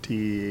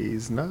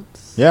D's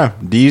Nuts. Yeah,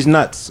 D's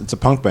Nuts. It's a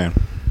punk band.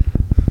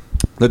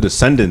 The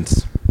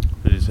Descendants.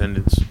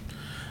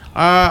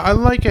 I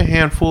like a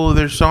handful of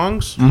their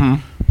songs.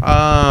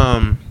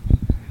 Never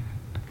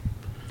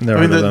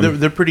heard of them.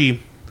 They're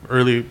pretty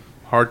early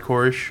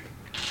hardcore-ish.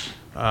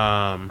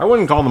 I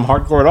wouldn't call them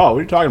hardcore at all. What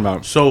are you talking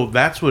about? So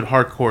that's what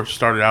hardcore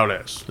started out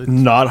as. It's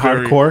Not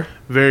hardcore?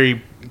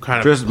 Very kind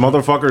of Just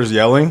motherfuckers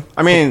yelling?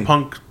 I mean,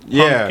 punk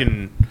yeah.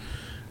 and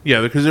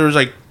yeah, because there was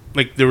like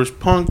there was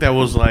punk that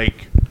was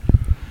like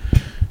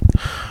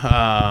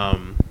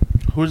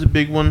who was the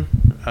big one?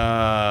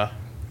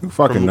 Who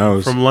fucking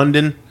knows? From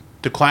London,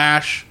 The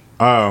Clash.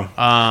 Oh.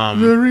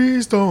 The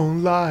Reeds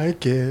don't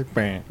like it.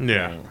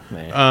 Yeah.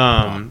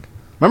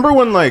 Remember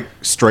when like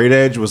straight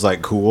edge was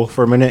like cool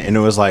for a minute, and it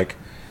was like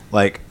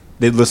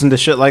they'd listen to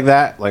shit like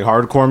that, like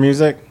hardcore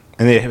music,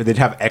 and they'd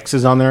have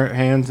X's on their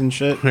hands and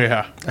shit.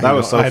 Yeah. That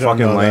was so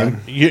fucking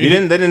lame. You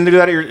They didn't do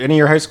that at any of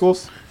your high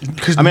schools?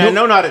 I mean, I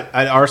know not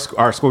at our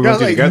school we went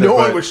to together. No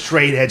but, one was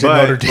straight edge at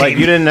but, Notre Dame. like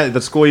you didn't at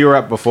the school you were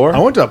at before? I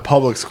went to a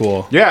public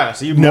school. Yeah,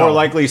 so you No. more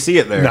likely see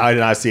it there. No, I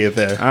did not see it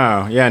there.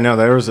 Oh, yeah, no,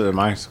 there was at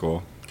my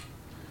school.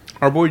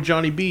 Our boy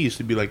Johnny B used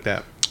to be like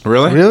that.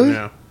 Really? Really?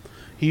 Yeah.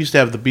 He used to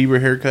have the Bieber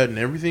haircut and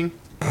everything.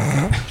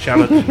 Shout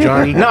out to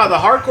Johnny. No, the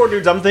hardcore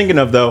dudes I'm thinking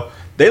of, though,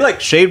 they, like,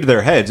 shaved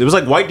their heads. It was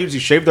like white dudes who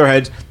shaved their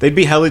heads. They'd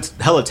be hella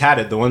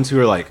tatted, the ones who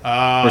were, like,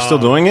 were still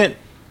doing it.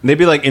 They'd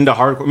be, like, into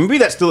hardcore. Maybe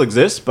that still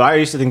exists, but I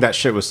used to think that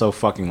shit was so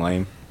fucking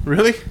lame.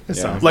 Really?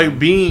 Yeah. Like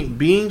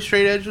being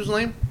straight edge was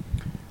lame?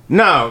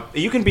 No,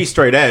 you can be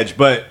straight edge,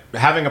 but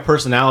having a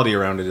personality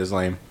around it is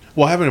lame.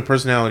 Well, having a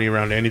personality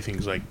around anything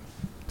is like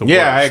the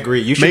Yeah, worst. I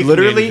agree. You should Make me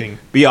literally anything.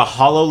 be a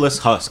hollowless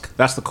husk.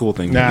 That's the cool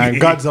thing. Nah,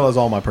 Godzilla's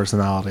all my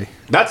personality.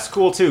 That's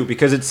cool too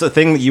because it's a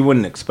thing that you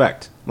wouldn't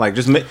expect. Like,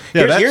 just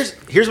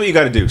here's what you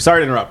got to do.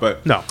 Sorry to interrupt,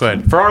 but No, go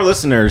ahead. For our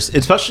listeners,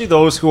 especially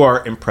those who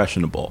are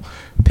impressionable,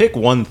 pick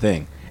one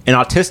thing and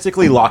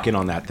autistically lock in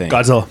on that thing.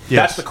 Godzilla. That's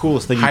Yes. the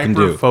coolest thing you can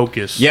do.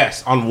 Hyper-focus.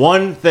 Yes, on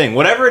one thing,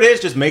 whatever it is,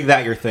 just make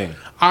that your thing.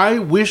 I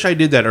wish I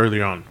did that early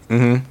on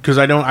because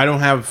I don't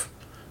have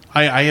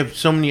I have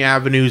so many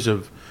avenues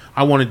of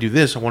I want to do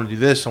this, I want to do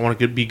this, I want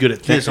to be good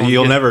at this.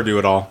 You'll never do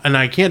it all. And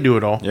I can't do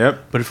it all.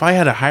 Yep. But if I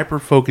had a hyper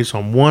focus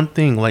on one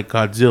thing like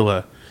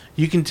Godzilla,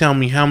 you can tell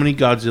me how many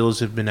Godzillas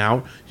have been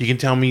out. You can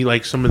tell me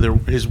like some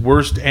of his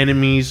worst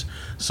enemies.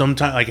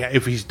 Sometimes like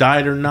if he's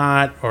died or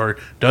not, or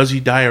does he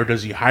die or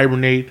does he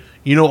hibernate?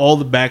 You know all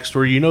the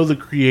backstory. You know the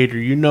creator.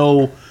 You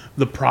know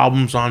the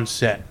problems on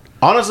set.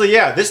 Honestly,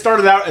 yeah, this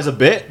started out as a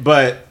bit,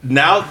 but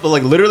now,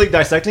 like, literally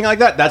dissecting like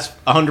that, that's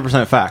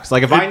 100% facts.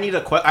 Like, if I need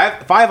if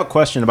I have a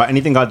question about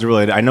anything Godzilla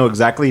related, I know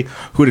exactly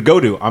who to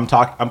go to. I'm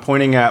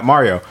pointing at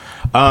Mario.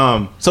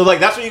 So, like,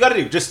 that's what you got to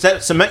do. Just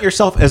cement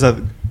yourself as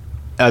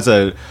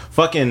a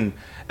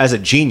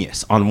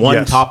genius on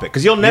one topic,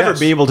 because you'll never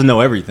be able to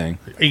know everything,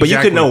 but you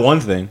could know one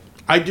thing.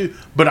 I do,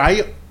 but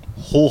I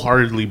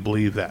wholeheartedly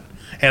believe that,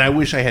 and I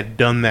wish I had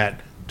done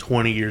that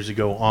 20 years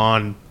ago.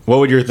 On what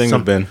would your thing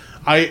have been?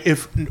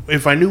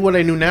 If I knew what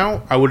I knew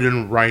now, I would have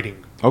been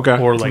writing. Okay.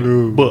 Or like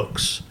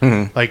books.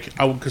 Mm-hmm. Like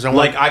because I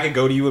I could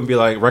go to you and be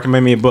like,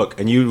 recommend me a book,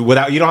 and you don't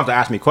have to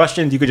ask me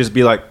questions. You could just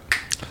be like,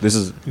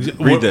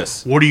 read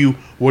this. What are you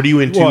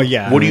into? Well,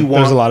 yeah. What do you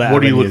want? There's a lot of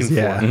what are you avenues,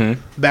 looking yeah. for?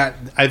 Mm-hmm. That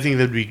I think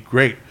that'd be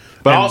great.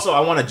 But also, I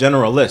want a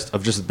general list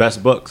of just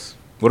best books.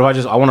 What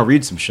if I want to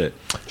read some shit?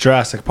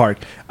 Jurassic Park,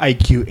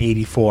 IQ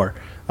 84,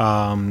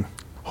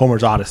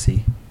 Homer's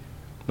Odyssey.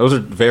 Those are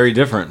very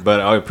different, but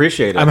I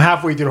appreciate it. I'm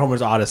halfway through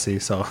Homer's Odyssey,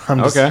 so I'm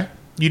just... Okay.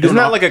 Isn't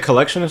that like a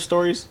collection of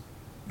stories?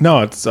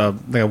 No, it's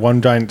like a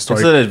one giant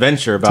story. It's an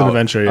adventure about... It's an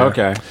adventure, yeah.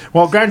 Okay.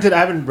 Well, granted, I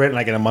haven't written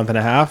like in a month and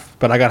a half,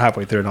 but I got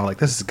halfway through and I'm like,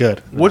 this is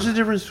good. What's the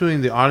difference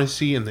between the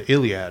Odyssey and the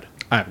Iliad?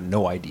 I have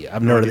no idea.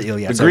 I've never heard of the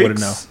Iliad, The so I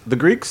wouldn't know.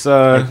 Greeks,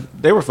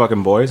 they were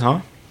fucking boys,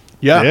 huh?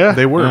 Yeah,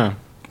 they were. Yeah.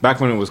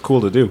 Back when it was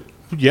cool to do.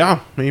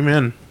 Yeah,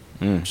 amen.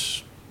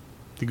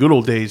 The good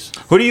old days.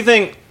 Who do you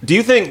think...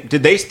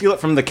 Did they steal it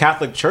from the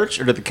Catholic Church,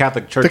 or did the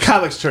Catholic Church... The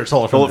Catholic Church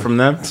stole it from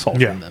them. Stole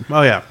Yeah.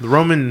 Oh yeah, the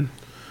Roman.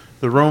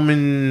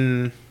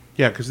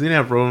 Yeah, because they didn't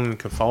have Roman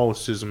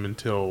Catholicism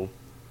until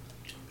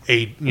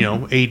AD.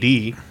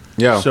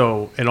 Yeah.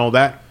 So and all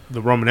that,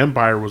 the Roman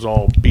Empire was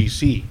all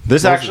BC.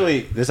 This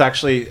actually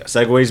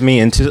segues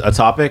me into a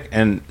topic,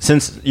 and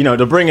since,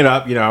 to bring it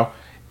up,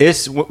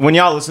 it's when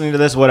y'all listening to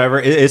this, whatever,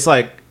 it's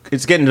like,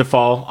 it's getting to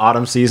fall,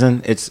 autumn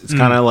season. It's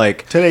kind of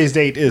like... Today's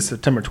date is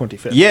September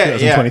 25th. Yeah.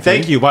 2023.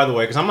 Thank you, by the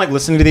way, because I'm like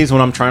listening to these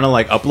when I'm trying to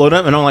like upload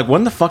them, and I'm like,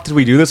 when the fuck did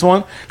we do this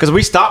one? Because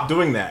we stopped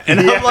doing that, and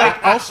I'm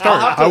like, I'll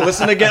have to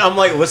listen again. I'm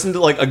like, listen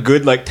to like a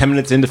good like 10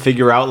 minutes in to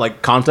figure out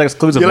like context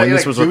clues of when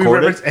this was do we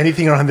recorded. reference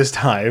anything around this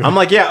time? I'm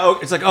like, yeah.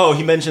 It's like,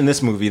 he mentioned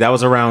this movie that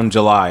was around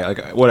July,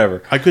 like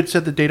whatever. I could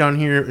set the date on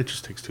here. It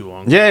just takes too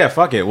long. Yeah.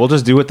 Fuck it. We'll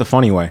just do it the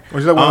funny way. Or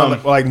is that one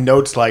of like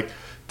notes like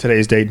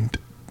today's date,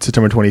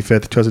 September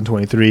 25th,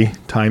 2023.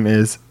 Time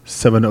is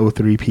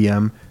 7:03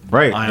 p.m.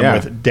 Right. I am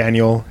with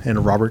Daniel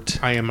and Robert.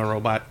 I am a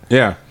robot.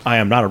 Yeah. I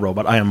am not a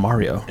robot. I am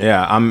Mario.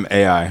 Yeah, I'm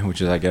AI, which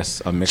is, I guess,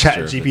 a mixture. Chat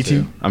of the GPT?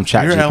 two. I'm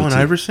Chat You're GPT. Allen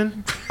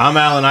Iverson? I'm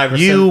Allen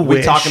Iverson. You we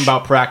wish. talking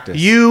about practice.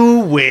 You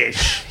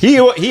wish.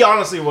 He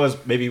honestly was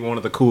maybe one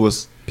of the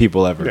coolest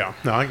people ever. Yeah,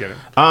 no, I get it.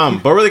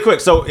 But really quick,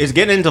 so it's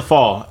getting into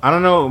fall. I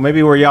don't know,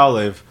 maybe where y'all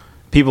live,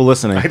 people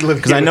listening, I live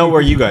because I here. know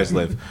where you guys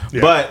live.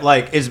 Yeah. But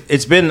like,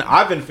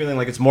 I've been feeling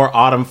like it's more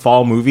autumn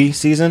fall movie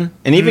season,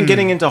 and even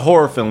getting into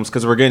horror films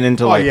because we're getting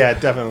into yeah,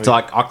 definitely. to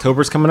like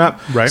October's coming up.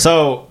 Right.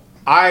 So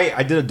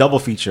I did a double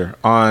feature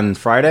on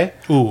Friday.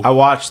 Ooh. I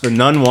watched The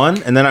Nun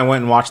 1, and then I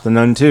went and watched The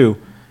Nun 2.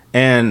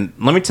 And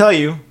let me tell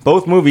you,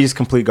 both movies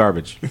complete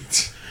garbage.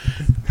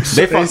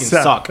 They fucking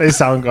suck. They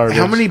sound garbage.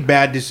 How many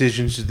bad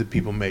decisions did the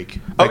people make?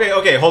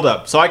 Okay, hold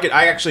up. So I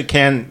actually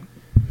can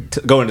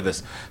go into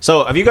this.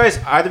 So have you guys,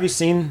 either of you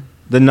seen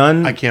The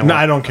Nun? I can't. No,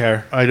 watch. I don't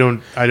care. I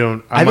don't. I My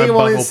think I've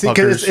only butthole seen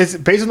because puckers.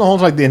 it's based on the whole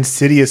like the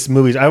Insidious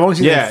movies. I've only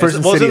seen Yeah, the first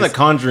it's in Insidious. the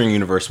Conjuring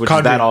universe, which is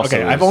Conjuring. that also.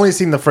 Okay, is. I've only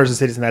seen the first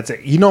Insidious, and that's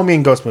it. You know me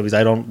in ghost movies.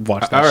 I don't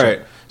watch that. All shit.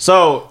 right.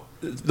 So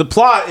the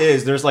plot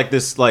is there's like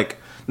this like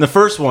in the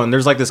first one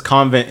there's like this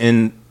convent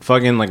in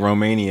fucking like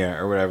Romania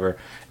or whatever,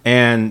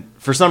 and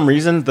for some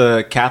reason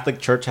the Catholic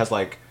Church has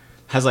like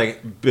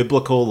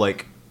biblical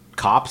like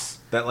cops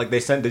that like they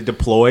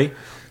deploy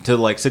to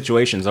like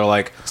situations. They're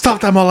like, Stop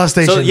that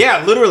molestation. so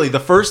yeah, literally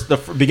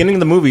the beginning of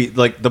the movie,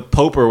 like the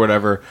Pope or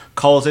whatever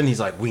calls in.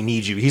 He's like, we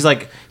need you. He's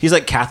like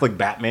Catholic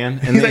Batman,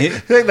 and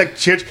He's like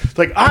church.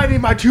 Like I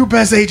need my two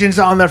best agents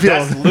on the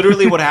field. that's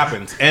literally what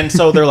happens. And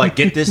so they're like,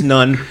 get this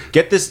nun,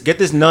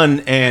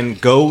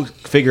 and go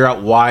figure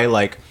out why,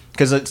 like,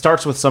 because it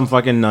starts with some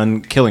fucking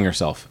nun killing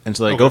herself, and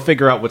so they go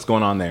figure out what's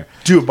going on there.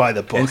 Do it by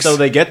the books. And so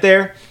they get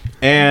there,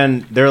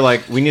 and they're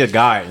like, we need a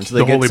guy, and so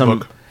they The get holy some.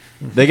 book.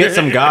 They get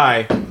some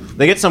guy.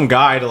 They get some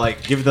guy to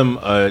like give them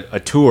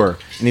a tour,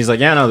 and he's like,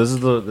 "Yeah, no, this is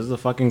the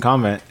fucking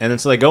convent." And then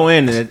so they go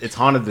in, and it's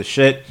haunted to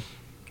shit.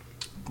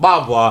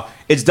 Blah blah.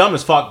 It's dumb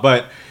as fuck.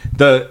 But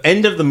the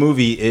end of the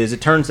movie is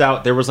it turns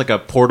out there was like a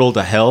portal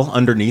to hell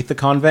underneath the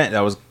convent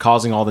that was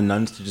causing all the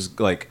nuns to just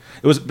like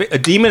it was a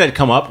demon had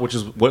come up, which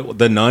is what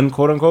the nun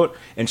quote unquote,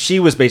 and she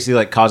was basically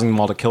like causing them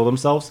all to kill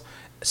themselves.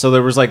 So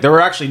there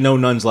were actually no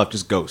nuns left,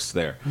 just ghosts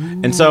there.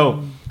 And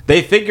so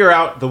they figure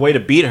out the way to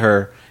beat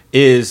her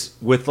is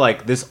with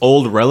like this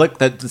old relic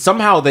that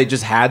somehow they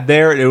just had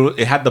there.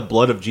 It had the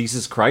blood of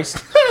Jesus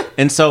Christ.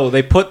 And so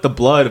they put the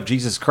blood of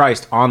Jesus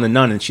Christ on the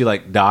nun, and she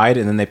like died,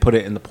 and then they put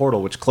it in the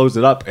portal, which closed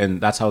it up,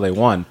 and that's how they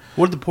won.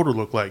 What did the portal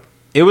look like?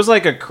 It was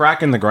like a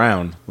crack in the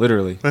ground,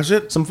 literally. That's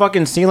it? Some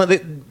fucking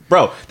sealant.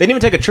 Bro, they didn't even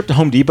take a trip to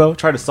Home Depot,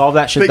 try to solve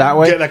that shit that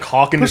way. Get a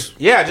caulk and just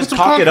Yeah, just Put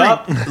some caulk it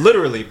concrete. up,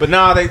 literally. But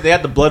no, they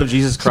had the blood of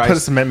Jesus put a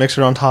Christ. cement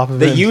mixer on top of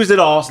They it. used it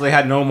all, so they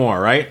had no more,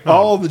 right?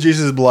 all the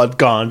Jesus blood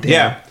gone. Damn.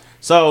 Yeah.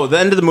 So the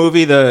end of the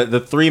movie,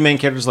 the three main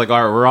characters are like,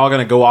 all right, we're all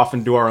gonna go off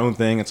and do our own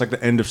thing. It's like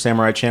the end of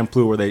Samurai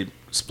Champloo where they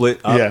split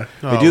up. Yeah.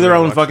 They Oh, do their we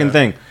own watched fucking that.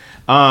 thing.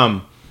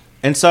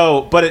 And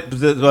so, but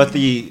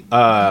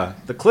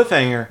the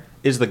cliffhanger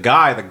is the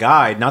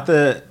guy, not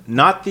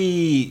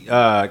the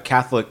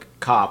Catholic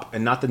cop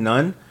and not the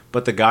nun,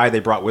 but the guy they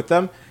brought with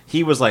them.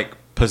 He was like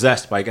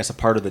possessed by, I guess, a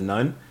part of the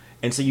nun.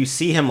 And so you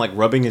see him like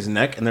rubbing his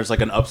neck, and there's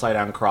like an upside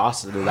down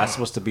cross. And that's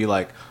supposed to be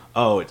like,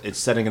 oh, it's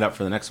setting it up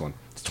for the next one.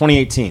 It's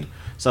 2018,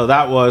 so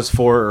that was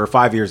 4 or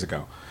 5 years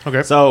ago.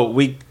 Okay. So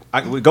we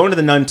go into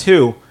the Nun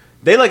 2.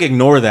 They like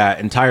ignore that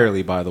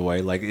entirely. By the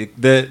way, like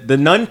the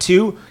Nun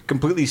 2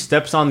 completely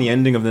steps on the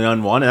ending of the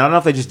Nun 1, and I don't know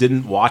if they just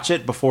didn't watch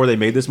it before they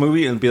made this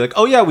movie and be like,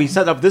 oh yeah, we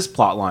set up this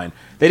plot line.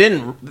 They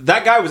didn't.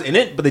 That guy was in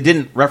it, but they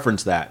didn't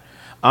reference that.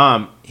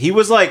 He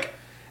was like,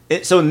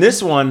 so in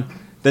this one.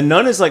 The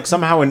nun is like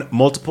somehow in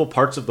multiple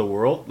parts of the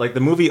world. Like the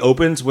movie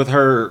opens with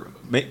her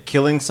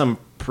killing some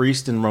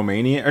priest in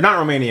Romania, or not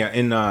Romania,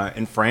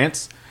 in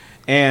France,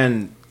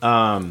 and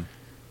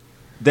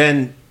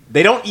then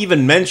they don't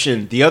even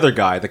mention the other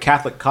guy, the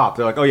Catholic cop.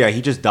 They're like, oh yeah,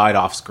 he just died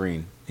off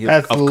screen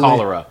of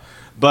cholera.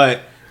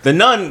 But the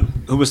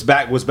nun who was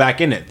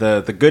back in it,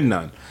 the good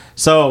nun.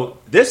 So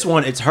this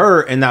one, it's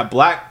her and that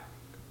black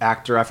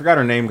actor. I forgot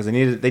her name because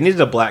they needed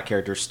a black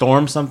character,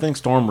 Storm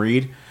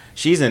Reed.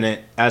 She's in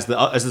it as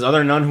this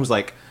other nun who's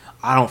like,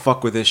 I don't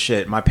fuck with this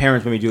shit. My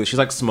parents made me do it. She's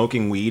like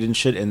smoking weed and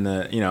shit in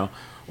the,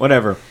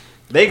 whatever.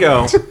 They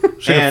go.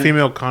 She's like a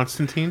female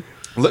Constantine.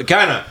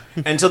 Kind of.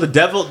 And so the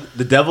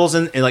devil's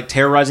in like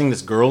terrorizing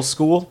this girls'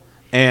 school.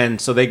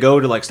 And so they go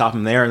to like stop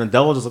him there. And the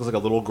devil just looks like a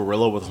little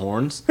gorilla with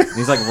horns. And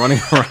he's like running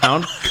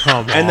around.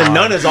 Come And the on.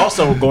 nun is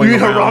also going You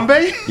mean around.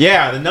 Harambe?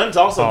 Yeah, the nun's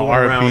also going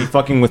RIP. around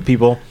fucking with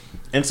people.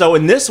 And so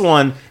in this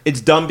one,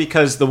 it's dumb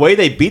because the way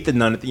they beat the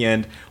nun at the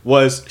end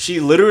was she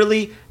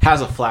literally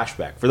has a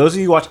flashback. For those of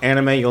you who watch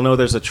anime, you'll know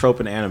there's a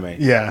trope in anime.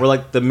 Yeah. Where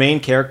like the main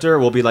character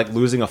will be like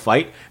losing a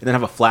fight and then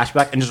have a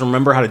flashback and just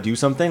remember how to do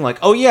something. Like,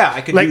 oh yeah,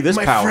 I could Like do this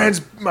my power. friends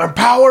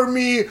empower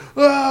me.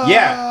 Ah.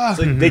 Yeah.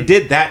 So they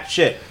did that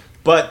shit.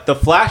 But the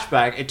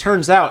flashback, it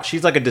turns out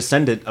she's like a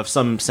descendant of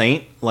some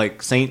saint,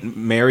 like Saint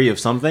Mary of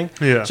something.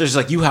 Yeah. So she's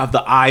like, you have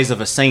the eyes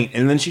of a saint.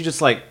 And then she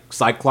just like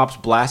Cyclops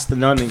blasts the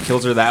nun and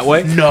kills her that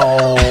way. No.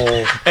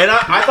 And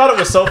I thought it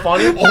was so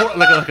funny. Or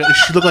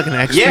she looked like an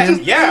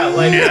X-Man? Yeah.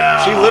 Like,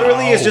 she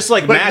literally is just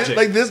like magic.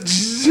 Like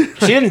this.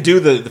 She didn't do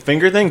the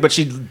finger thing, but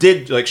she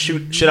did like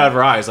shoot shit out of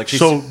her eyes. Like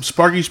So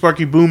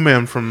Sparky Boom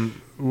Man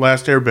from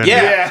Last Airbender.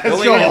 yeah,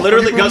 let's it go.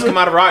 literally does come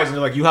out of her eyes, and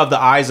they're like, you have the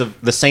eyes of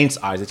the saint's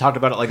eyes. They talked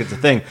about it like it's a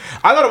thing.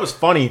 I thought it was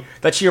funny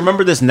that she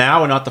remembered this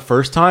now and not the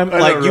first time.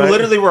 Like, know, you right?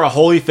 literally were a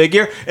holy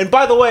figure. And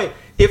by the way,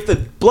 if the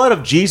blood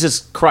of Jesus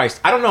Christ,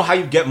 I don't know how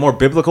you get more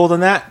biblical than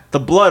that. The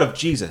blood of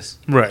Jesus.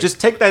 Right.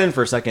 Just take that in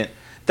for a second.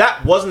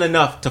 That wasn't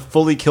enough to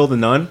fully kill the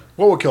nun.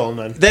 What would kill him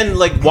then? Then,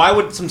 like, why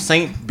would some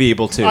saint be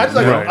able to? I just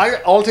like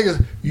Right. all it takes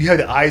is you have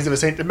the eyes of a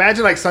saint.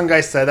 Imagine like some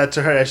guy said that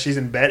to her as she's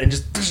in bed and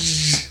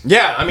just.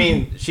 Yeah, I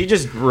mean, she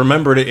just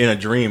remembered it in a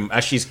dream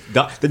as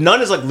the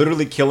nun is like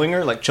literally killing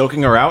her, like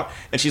choking her out,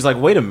 and she's like,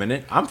 "Wait a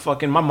minute,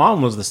 my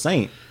mom was the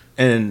saint,"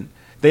 and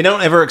they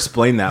don't ever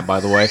explain that,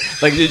 by the way.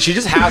 Like, she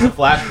just has a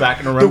flashback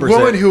and The remembers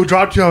woman it. who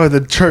dropped you out of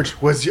the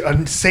church was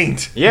a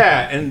saint.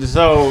 Yeah, and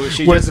so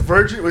she Was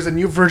a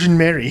new Virgin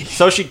Mary.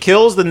 she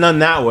kills the nun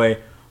that way,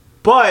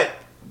 but.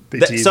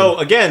 So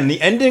again,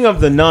 the ending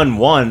of the Nun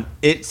 1,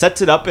 it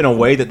sets it up in a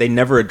way that they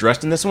never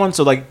addressed in this one.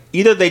 So like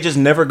either they just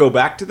never go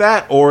back to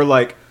that, or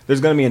like there's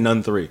gonna be a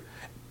Nun 3.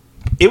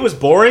 It was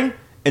boring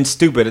and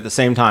stupid at the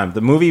same time. The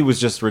movie was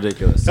just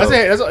ridiculous. So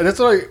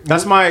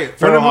That's my when a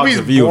Feral Hog's movie's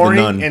review of the boring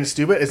Nun. and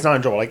stupid. It's not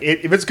enjoyable. Like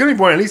if it's gonna be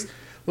boring, at least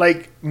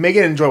like make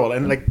it enjoyable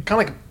and like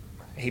kind of like.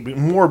 Hey,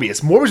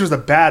 Morbius. Morbius was a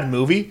bad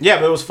movie. Yeah,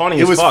 but it was funny.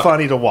 It as was fuck.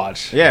 funny to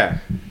watch. Yeah,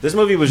 this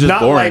movie was just Not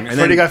boring. like And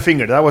Freddy then, Got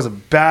Fingered. That was a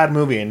bad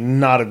movie and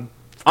not a. good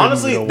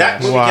honestly, movie to that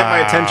watch. movie kept my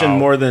attention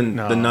more than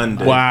No. the Nun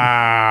did.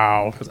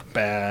 Wow.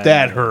 Bad.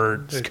 That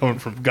hurts coming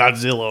from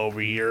Godzilla over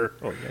here.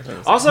 Oh,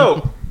 yeah.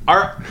 Also,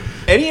 are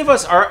any of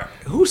us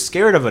who's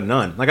scared of a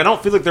nun? Like, I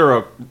don't feel like they're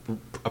a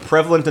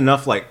prevalent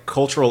enough like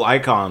cultural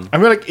icon. I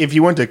mean, like if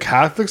you went to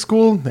Catholic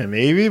school, then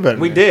maybe. But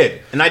We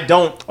did, and I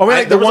don't. I mean,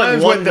 like, there the was like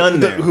ones one with nun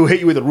there. who hit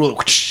you with a ruler.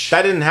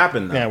 That didn't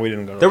happen. Though. Yeah, we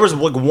didn't go to There was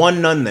like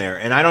one nun there,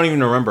 and I don't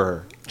even remember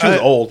her. She was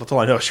old. That's all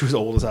I know. She was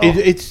old as hell.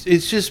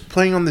 It's just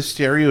playing on the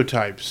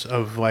stereotypes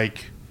of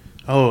like,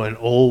 oh, an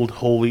old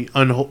holy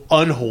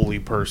unholy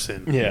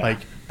person. Yeah. Like,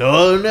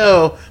 oh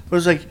no, but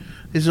it's like,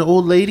 is an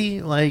old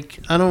lady like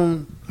I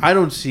don't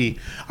see.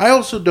 I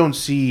also don't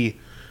see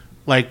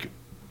like.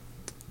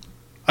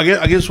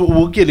 I guess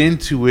we'll get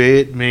into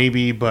it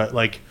maybe, but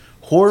like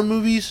horror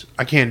movies,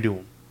 I can't do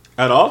them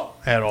At all?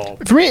 at all.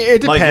 For me,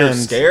 it Like you're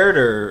depends. scared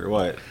or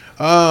what?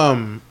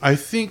 I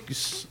think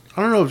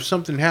I don't know if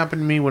something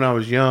happened to me when I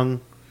was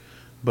young,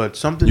 but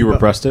something You about-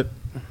 repressed it?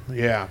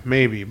 Yeah,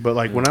 maybe. But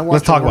like when I watch,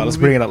 Let's talk a about it. Let's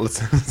horror bring it movie-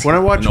 up. Let's. When I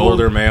watch An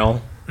older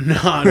male?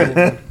 not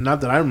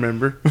that I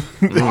remember,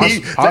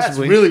 That's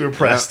possibly. really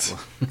repressed.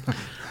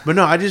 But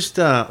no, I just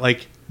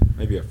like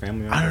Maybe a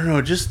family member? I don't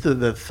know, just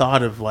the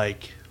thought of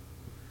like,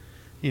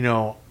 you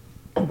know,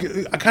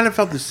 I kind of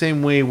felt the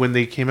same way when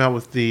they came out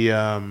with the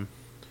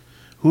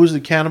who was the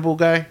cannibal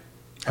guy?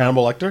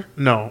 Hannibal Lecter.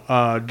 No,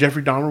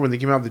 Jeffrey Dahmer. When they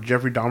came out with the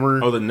Jeffrey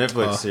Dahmer, Oh, the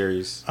Netflix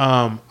series.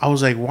 I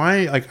was like,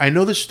 why? Like, I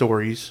know the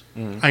stories,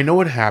 I know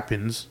what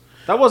happens.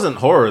 That wasn't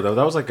horror, though.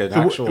 That was like an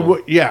actual...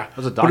 Yeah,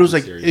 was a but it was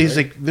like docuseries, it's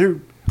right? like they're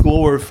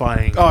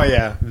glorifying Oh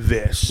yeah,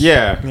 this.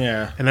 Yeah.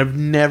 yeah. And I've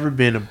never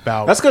been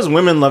about. That's because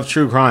women love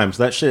true crimes.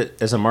 That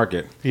shit is a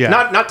market. Yeah.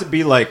 Not to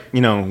be like,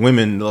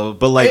 women,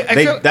 but like I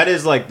feel- that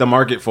is like the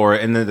market for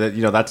it, and then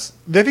that's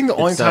I think the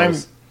only time,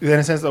 sells. in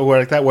a sense, where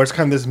like that, where it's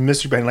kind of this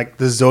mystery behind, like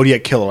the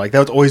Zodiac Killer, like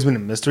that's always been a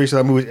mystery. So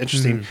that movie is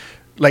interesting.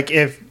 Like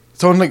if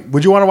someone like,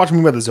 would you want to watch a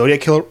movie about the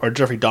Zodiac Killer or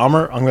Jeffrey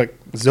Dahmer? I'm like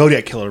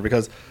Zodiac Killer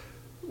because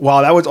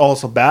while that was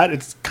also bad,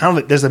 it's kind of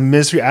like there's a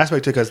mystery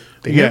aspect to it because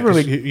they yeah, never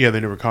really. they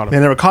never caught him. They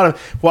never caught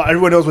him. Well,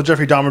 everyone knows what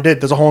Jeffrey Dahmer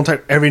did. There's a whole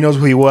entire. Everybody knows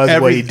who he was,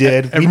 what he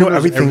did. We everyone know knows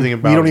everything. everything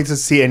about we don't him. need to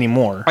see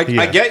anymore. I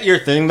Yeah. get your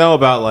thing though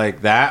about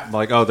like that,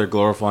 like they're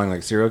glorifying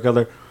like serial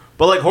killer,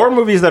 but like horror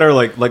movies that are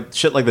like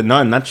shit like The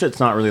Nun, that shit's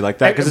not really like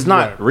that because it's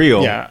not Right.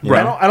 real. Yeah, you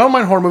know? I don't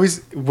mind horror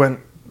movies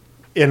when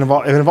it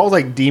involves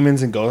like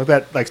demons and ghosts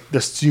like that, like the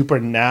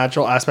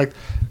supernatural aspect.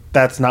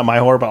 That's not my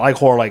horror, but I like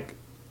horror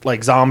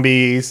like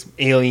zombies,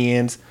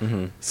 aliens,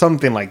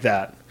 something like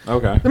that.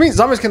 Okay. I mean,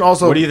 zombies can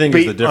also What do you think be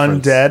is the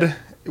difference? undead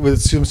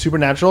with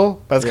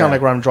supernatural. But that's kind Yeah. of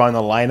like where I'm drawing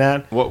the line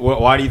at.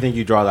 Why do you think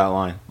you draw that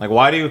line? Like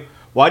why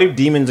do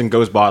demons and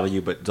ghosts bother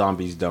you, but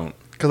zombies don't?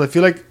 Because I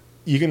feel like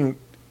you can.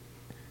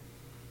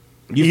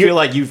 You You- feel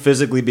like you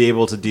physically be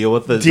able to deal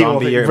with the Deal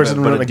with zombie, it versus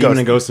but a a demon ghost.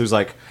 and ghost who's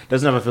like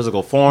doesn't have a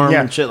physical form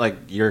Yeah. and shit. Like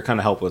you're kind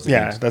of helpless.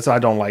 Yeah, against. that's what I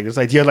don't like. This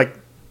idea like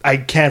I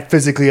can't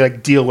physically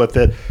like deal with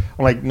it.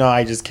 I'm like, no,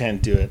 I just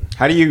can't do it.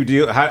 How do you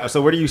deal?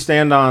 So where do you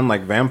stand on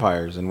like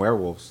vampires and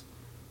werewolves?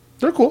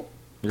 They're cool.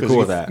 You're cool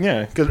with that?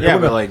 Yeah, because Yeah,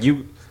 but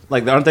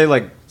like aren't they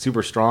like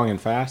super strong and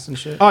fast and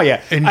shit? oh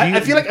yeah, And I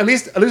feel like at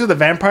least with the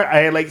vampire,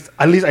 at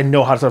least I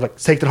know how to sort of like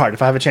take to heart.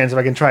 If I have a chance, if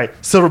I can try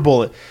Silver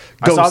Bullet.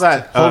 I saw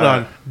that. Hold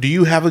on. Do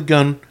you have a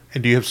gun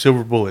and do you have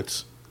silver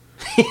bullets?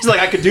 He's like,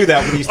 I could do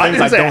that with these things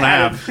I don't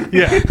have.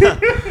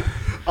 Yeah.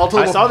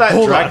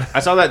 I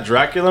saw that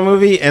Dracula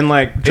movie, and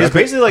like it's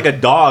basically like a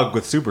dog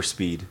with super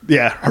speed.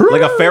 Yeah.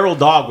 Like a feral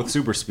dog with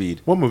super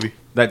speed. What movie?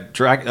 That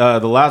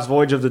The Last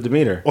Voyage of the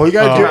Demeter. All you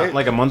gotta do,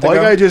 like a month all ago.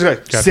 you gotta do is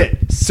like,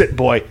 sit,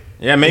 boy.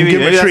 Yeah, maybe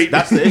give him a treat.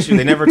 that's the issue.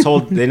 They never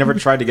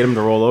tried to get him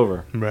to roll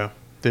over. Bro,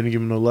 didn't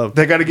give him no love.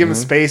 They gotta give him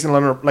space and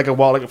let him like a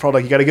wall, like a frog.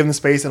 Like you gotta give him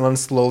space and let him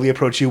slowly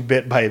approach you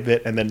bit by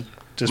bit, and then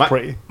just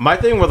pray. My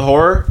thing with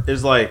horror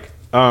is like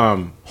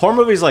horror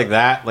movies like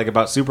that, like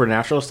about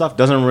supernatural stuff,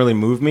 doesn't really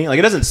move me. Like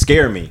it doesn't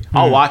scare me.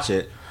 I'll watch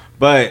it,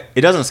 but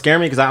it doesn't scare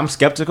me because I'm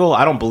skeptical.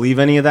 I don't believe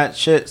any of that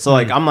shit. So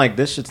like I'm like,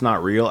 this shit's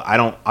not real.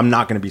 I'm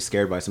not gonna be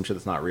scared by some shit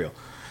that's not real.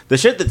 The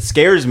shit that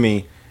scares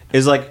me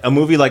is like a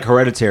movie like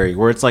Hereditary,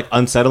 where it's like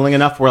unsettling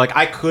enough where like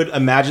I could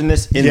imagine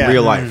this in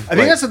real life. I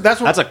think like,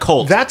 that's a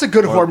cult. That's a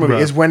good horror movie.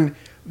 Is when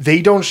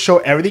they don't show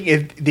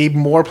everything. They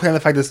more play on the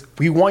fact that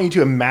we want you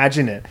to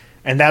imagine it,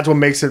 and that's what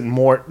makes it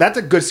more. That's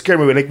a good scary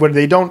movie. Like when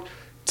they don't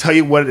tell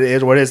you what it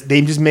is,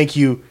 they just make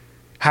you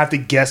have to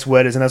guess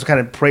what it is, and that's what kind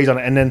of praise on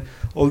it. And then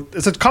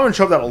it's a common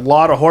trope that a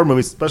lot of horror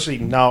movies, especially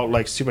now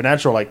like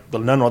Supernatural, like The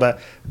Nun and all that,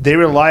 they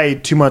rely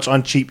too much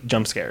on cheap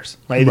jump scares.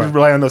 Like they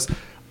rely on those.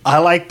 I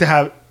like to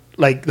have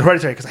like the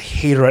Hereditary because I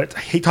hate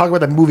Hereditary. I hate talking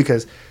about that movie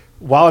because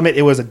while I admit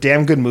it was a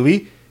damn good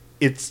movie,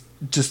 it's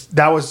just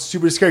that was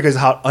super scary because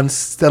how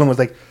unsettling it was.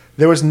 Like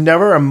there was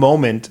never a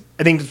moment.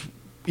 I think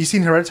you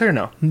seen Hereditary or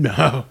no?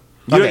 No.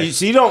 You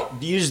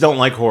just don't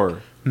like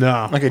horror.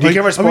 No. Okay, do you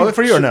care if I spoil it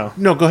for you or no?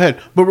 No, go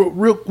ahead. But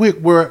real quick,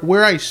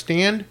 where I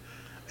stand,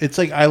 it's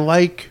like I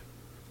like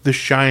The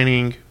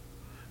Shining.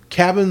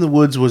 Cabin in the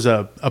Woods was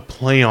a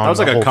play on. That was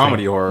like a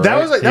comedy thing. horror. That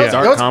right? was like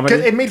that was comedy.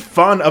 it made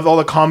fun of all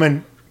the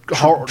common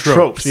horror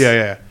tropes.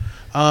 Yeah.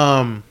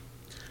 I'm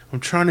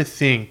trying to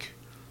think.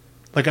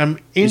 Like I'm.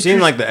 You seen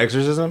like The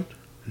Exorcism?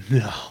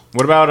 No.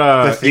 What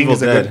about The Thing Evil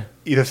is a Dead?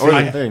 good- The Or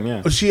Thing. The Thing,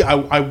 yeah. See,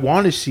 I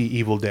want to see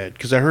Evil Dead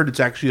because I heard it's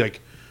actually like.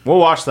 We'll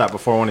watch that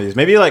before one of these.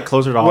 Maybe like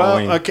closer to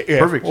Halloween. Well, okay, yeah,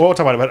 Perfect. We'll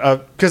talk about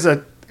it, because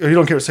you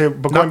don't care. So,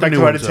 but going Not the back to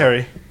new ones,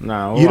 Hereditary,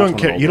 No, we'll you watch don't one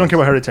care. of the You don't old care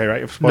about Hereditary,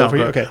 right? Spoiler for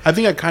you? but Okay. I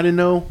think I kind of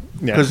know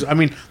Yeah. because I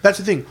mean that's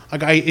the thing.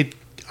 Like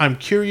I'm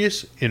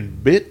curious in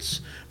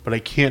bits, but I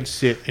can't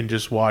sit and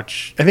just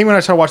watch. I think when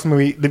I started watching the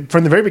movie,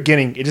 from the very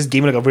beginning, it just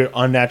gave me like a very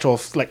unnatural,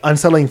 like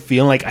unsettling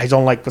feeling. Like I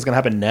don't like what's gonna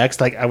happen next.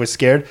 Like I was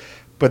scared.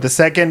 But the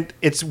second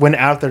it's when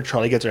after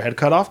Charlie gets her head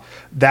cut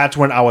off, that's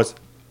when I was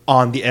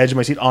on the edge of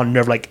my seat, on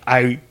nerve. Like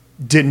I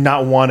did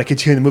not want to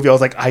continue the movie. I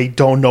was like, I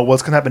don't know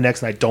what's gonna happen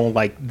next, and I don't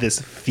like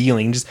this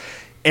feeling. Just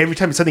every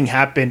time something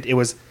happened, it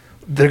was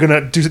they're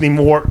gonna do something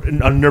more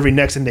unnerving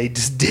next, and they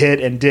just did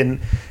and didn't.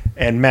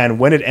 And man,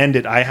 when it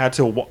ended, I had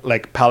to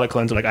like palate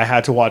cleanser. Like I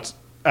had to watch.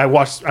 I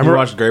watched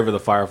Grave of the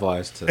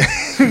Fireflies to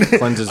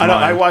cleanse his mind.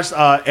 I watched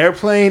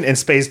Airplane and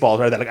Spaceballs.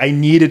 Right, that like I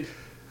needed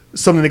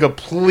something the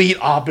complete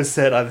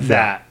opposite of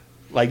that.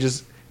 Like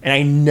just. And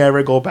I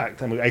never go back to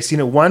that movie. I seen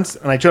it once,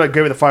 and I tried to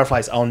Grave with the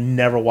Fireflies. I'll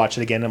never watch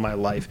it again in my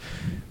life.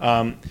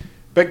 But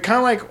kind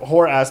of like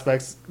horror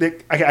aspects,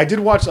 I did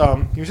watch.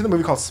 You seen the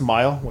movie called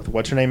Smile with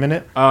what's her name in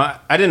it? I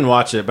didn't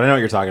watch it, but I know what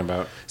you're talking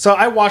about. So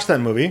I watched that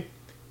movie.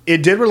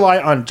 It did rely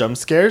on jump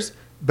scares,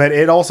 but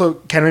it also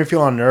kind of made me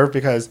feel on nerve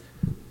because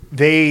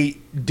they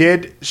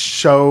did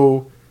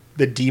show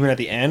the demon at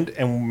the end,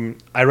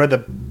 and I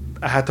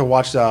had to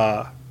watch.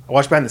 I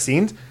watched behind the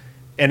scenes.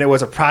 And it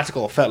was a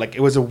practical effect. Like it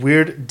was a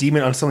weird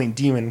demon, unsettling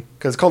demon,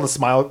 because it's called the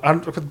Smile. I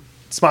don't know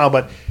Smile,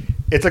 but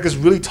it's like this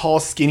really tall,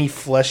 skinny,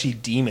 fleshy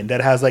demon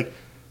that has like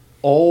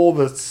all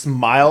the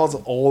smiles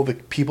of all the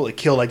people it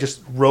killed, like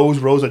just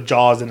rows of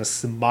jaws and a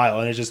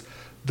smile, and it's just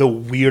the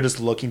weirdest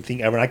looking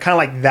thing ever. And I kind of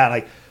like that,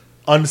 like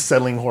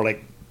unsettling horror.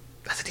 Like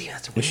that's a demon.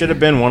 That's a It should have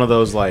been one of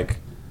those like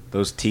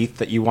those teeth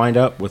that you wind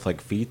up with like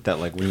feet that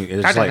like when you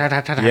it's just like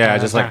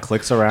it just like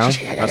clicks around.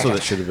 That's what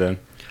it should have been.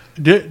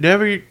 Did I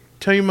ever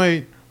tell you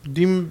my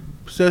demon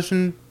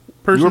possession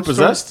person? You were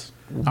possessed?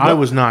 I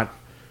was not.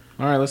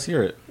 All right, let's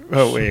hear it.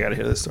 Oh wait, you gotta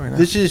hear this story now.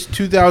 This is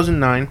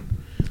 2009.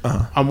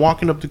 I'm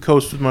walking up the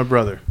coast with my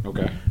brother.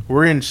 Okay.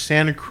 We're in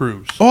Santa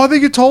Cruz. Oh, I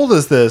think you told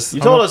us this.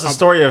 You told us the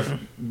story of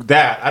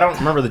that. I don't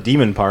remember the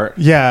demon part.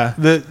 Yeah.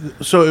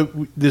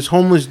 This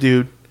homeless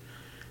dude,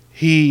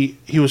 he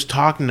was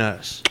talking to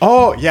us.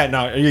 Oh yeah,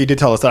 no, you did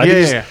tell us that.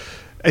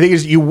 I think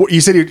it's,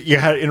 you said you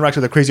had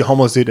interaction with a crazy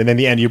homeless dude, and then in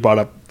the end you brought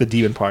up the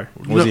demon part.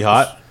 Was he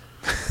hot?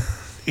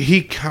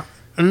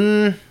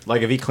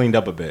 Like if he cleaned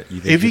up a bit,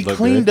 you think if he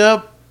cleaned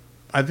up,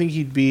 I think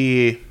he'd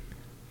be.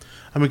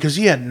 I mean, because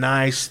he had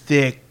nice,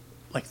 thick,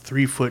 like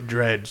 3-foot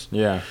dreads.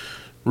 Yeah,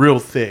 real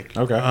thick.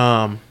 Okay.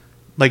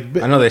 Like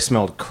I know they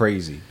smelled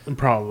crazy.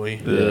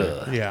 Probably.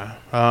 Ugh.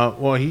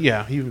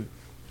 Yeah. He.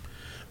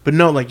 But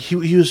no, like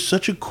he was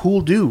such a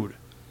cool dude.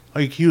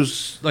 Like he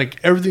was like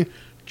everything,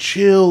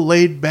 chill,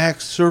 laid back,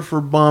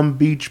 surfer bum,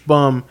 beach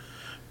bum,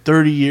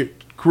 30-year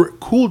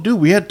cool dude.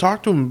 We had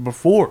talked to him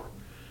before.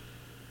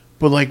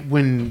 But like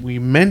when we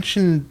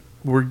mentioned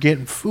we're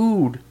getting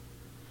food,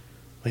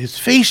 like his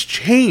face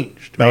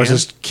changed. That was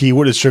his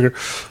keyword is sugar.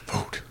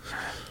 Food.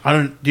 I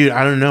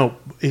don't know.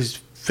 His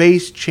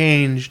face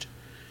changed,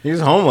 He's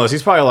homeless.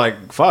 He's probably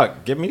like,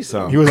 fuck, give me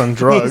some. He was on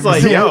drugs. He's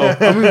like, yo.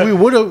 I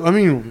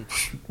mean,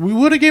 we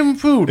would have gave him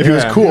food. If he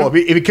was Yeah. cool,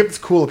 if he kept his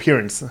cool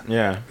appearance.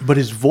 Yeah. But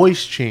his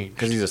voice changed.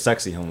 Because he's a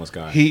sexy homeless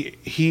guy.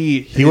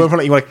 He went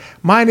from like,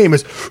 my name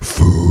is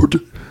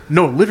Food.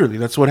 No, literally,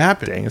 that's what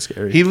happened. Dang, it's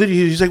scary.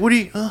 He's like, what do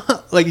you,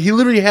 like, he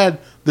literally had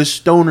the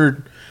stoner,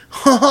 dude,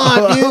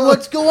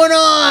 what's going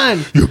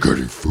on? You're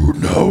getting food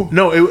now.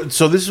 No,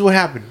 so this is what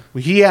happened.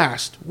 He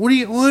asked, what are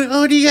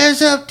you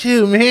guys up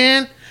to,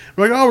 man?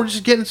 We're like, oh, we're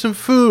just getting some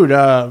food,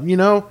 we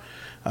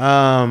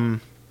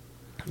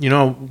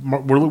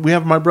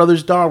have my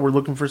brother's dog. We're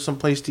looking for some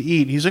place to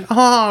eat. He's like,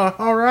 oh,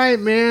 all right,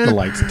 man. The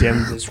lights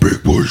dim.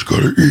 Big boy's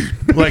gotta eat.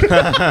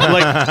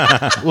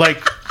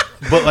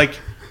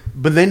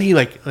 But then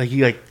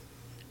he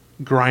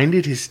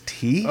grinded his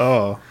teeth.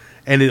 Oh.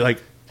 And it I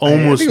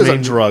almost think it was made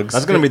on drugs.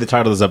 That's going to be the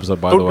title of this episode,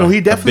 by the way. No, he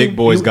The definitely. big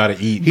boys got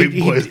to eat.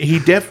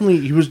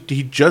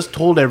 He just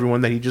told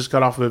everyone that he just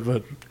got off of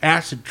an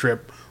acid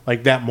trip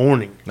like that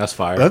morning. That's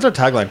fire. That's our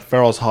tagline.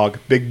 Farrell's hog.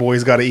 Big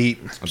boys gotta eat.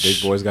 A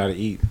big boys got to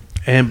eat.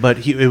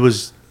 But it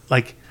was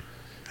like,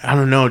 I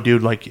don't know,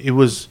 dude. Like, it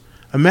was.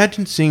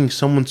 Imagine seeing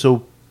someone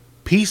so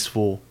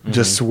peaceful,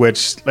 Just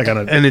switched like on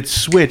a. and it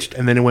switched,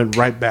 and then it went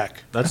right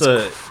back. That's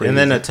and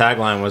then the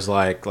tagline was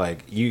like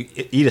you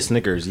eat a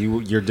Snickers.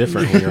 You're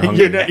different when you're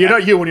hungry. You're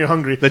not you when you're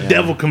hungry. The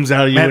devil comes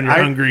out of you when you're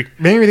hungry.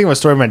 Made me think of a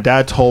story my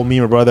dad told me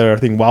and my brother, I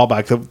think, a while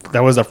back.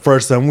 That was the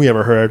first time we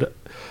ever heard.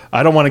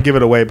 I don't want to give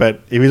it away,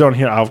 but if he's on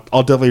here,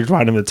 I'll definitely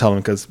find him to tell him,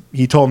 because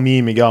he told me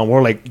and Miguel, and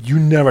we're like, you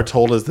never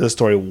told us this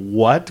story.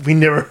 What? We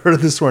never heard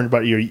of this story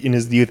about you in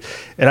his youth.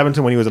 It happened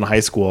to him when he was in high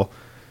school.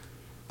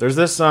 There's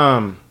this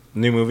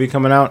new movie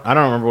coming out. I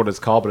don't remember what it's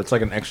called, but it's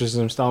like an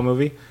exorcism style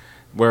movie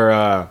where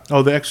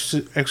The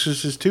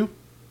Exorcist 2?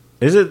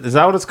 is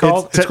that what it's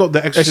called? It's called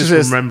The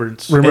Exorcist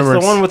Remembrance. It's the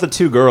one with the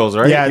two girls,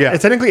 right? Yeah, Yeah.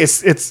 It's technically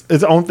it's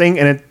its own thing,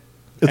 and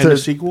it's And a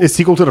sequel? It's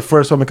sequel to the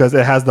first one because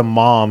it has the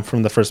mom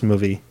from the first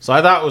movie. So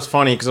I thought it was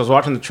funny because I was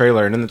watching the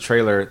trailer, and in the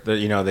trailer,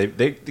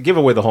 they give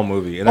away the whole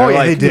movie. And Oh, they're yeah,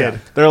 like, they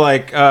did. They're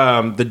like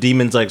the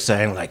demons like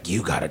saying like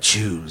you gotta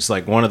choose.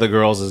 Like one of the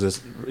girls is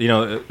this,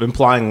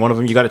 implying one of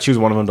them you got to choose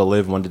one of them to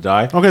live, one to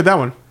die. Okay, that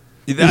one.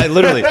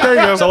 Literally. There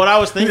you go. So what I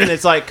was thinking,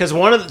 it's like because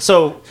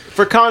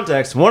for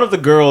context, one of the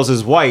girls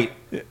is white,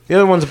 the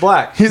other one's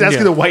black. He's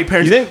asking the white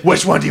parents, You think-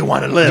 which one do you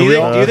want to live? Do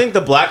you think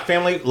the black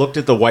family looked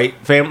at the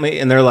white family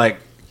and they're like,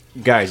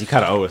 guys, you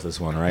kind of owe us this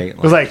one, right? It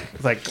was like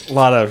a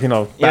lot of yeah.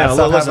 bad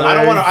stuff Listen, I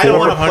happening. don't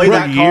want to play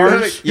that 400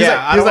 card. years?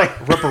 Yeah, He's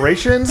like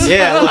reparations.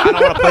 yeah. Look, I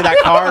don't want to play that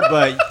card,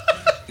 but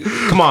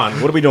come on,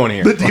 what are we doing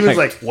here? The demon's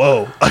like,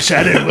 whoa, a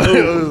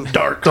shadow,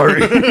 dark.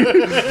 Sorry.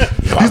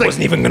 I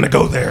wasn't even gonna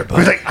go there, but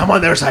He's like, I'm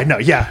on their side. No,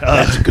 yeah.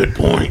 That's a good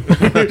point.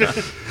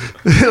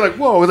 like,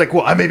 whoa. I was like,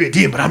 well, I may be a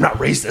demon, but I'm not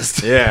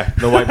racist. yeah,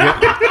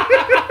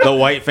 the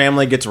white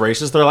family gets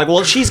racist. They're like,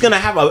 well, she's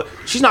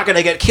not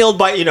gonna get killed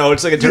by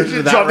it's like it turns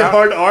into that Drop the route.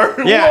 hard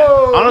R. Yeah,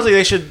 Whoa. honestly,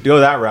 they should go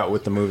that route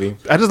with the movie.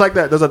 I just like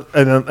that. There's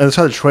and I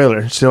saw the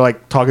trailer. She's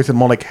like talking to the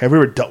mom, like, have you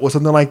ever dealt with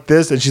something like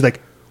this? And she's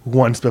like,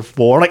 once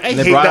before. Like, I And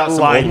they hate brought that out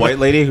some line. old white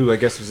lady who I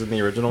guess was in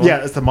the original one.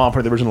 Yeah, it's the mom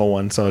for the original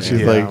one. So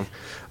she's Yeah. like,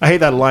 I hate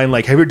that line.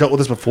 Like, have you ever dealt with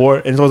this before?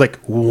 And it's always like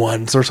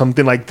once or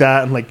something like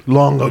that, and like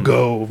long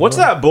ago. What's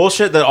that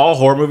bullshit that all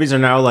horror movies are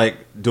now like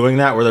doing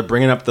that where they're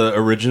bringing up the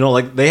original?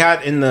 Like they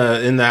had in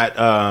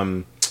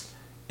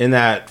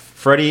that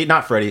Freddy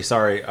Got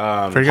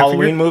Halloween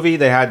Fingered? movie,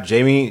 they had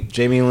Jamie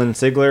Lynn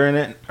Sigler in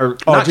it, or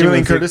Oh, not Jamie Lee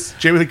Lynn Curtis?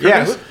 Jamie Lee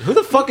Yeah, Curtis? who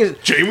the fuck is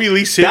Jamie Lee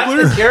that's the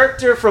Sigler?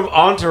 character from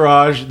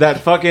Entourage that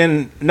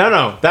fucking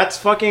that's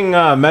fucking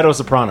Meadow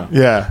Soprano.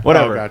 Yeah.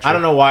 Whatever. Oh, gotcha. I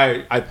don't know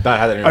why I thought I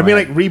had that in I my mean,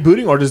 head. like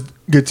rebooting or just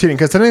continuing?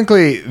 Because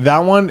technically, that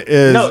one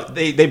is No,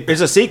 they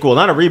it's a sequel,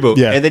 not a reboot.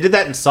 Yeah. And they did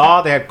that in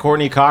Saw. They had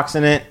Courtney Cox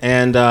in it,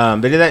 and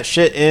they did that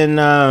shit in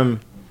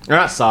or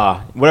not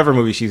Saw, whatever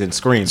movie she's in,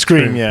 Scream.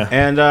 Scream. Yeah.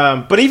 And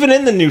but even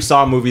in the new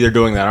Saw movie, they're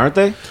doing that, aren't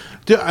they?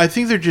 Dude, I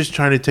think they're just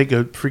trying to take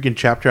a freaking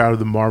chapter out of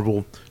the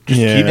Marvel.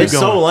 Just Yeah. keep it It's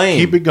going. so lame.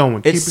 Keep it going.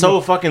 It's Keep it so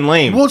going. fucking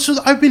lame. Well, so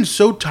I've been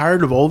so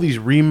tired of all these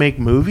remake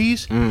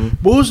movies.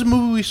 What was the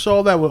movie we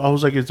saw that I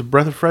was like, it's a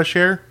breath of fresh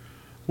air?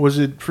 Was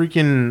it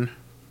freaking?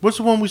 What's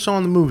the one we saw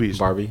in the movies?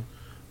 Barbie,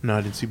 No,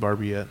 I didn't see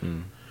Barbie yet.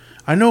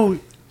 I know.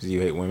 'cause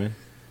you hate women.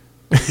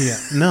 Yeah,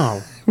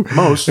 no,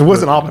 most. It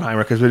wasn't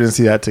Oppenheimer because we didn't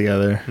see that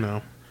together.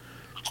 No,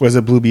 Was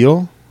it Blue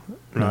Beetle?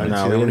 no, I didn't No,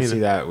 see we that one didn't either. see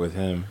that with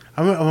him.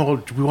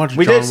 We watched.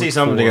 We John did see Wick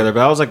something 4. together, but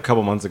that was like a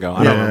couple months ago.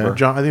 I Yeah. don't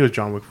remember. I think it was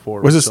John Wick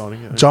 4. Was we this saw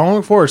together. John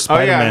Wick 4 or Oh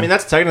Spider-Man? yeah, I mean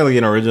that's technically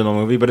an original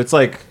movie, but it's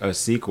like a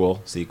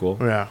sequel.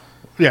 Yeah,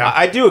 yeah.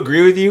 I do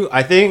agree with you.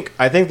 I think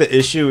the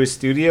issue is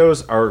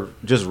studios are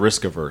just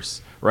risk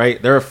averse,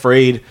 right? They're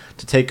afraid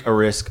to take a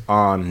risk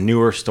on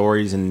newer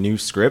stories and new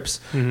scripts.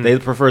 They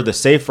prefer the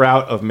safe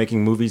route of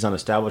making movies on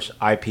established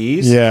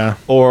IPs, Yeah.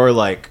 or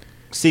like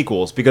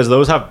sequels, because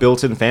those have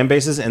built-in fan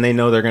bases and they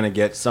know they're going to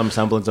get some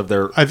semblance of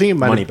their I think it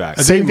might money have- back. I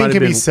think Same it thing might can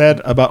have be been-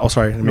 said about. Oh,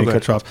 sorry, let me Okay.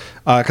 cut you off.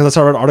 Because I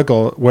saw an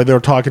article where they were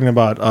talking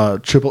about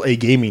AAA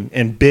gaming,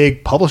 and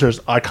big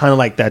publishers are kind of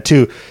like that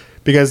too.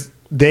 Because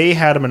they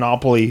had a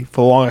monopoly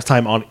for the longest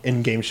time on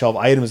in-game shelf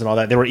items and all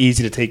that. They were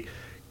easy to take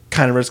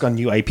kind of risk on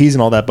new IPs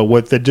and all that. But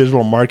with the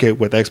digital market,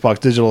 with Xbox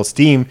Digital,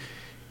 Steam,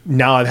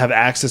 now they have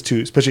access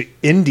to, especially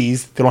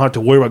indies. They don't have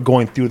to worry about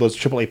going through those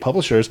AAA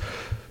publishers.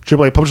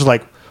 AAA publishers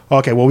like,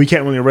 okay, well, we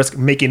can't really risk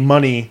making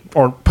money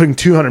or putting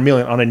 $200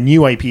 million on a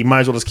new IP.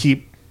 Might as well just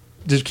keep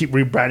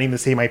rebranding the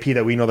same IP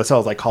that we know that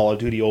sells, like Call of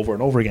Duty, over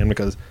and over again,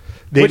 because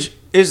which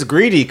is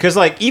greedy, because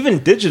like even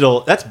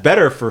digital, that's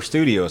better for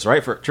studios,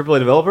 right? For AAA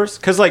developers,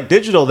 because like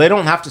digital, they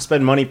don't have to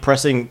spend money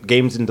pressing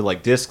games into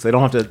like discs. They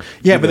don't have to.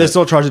 Yeah, but they're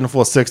still charging the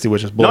full 60,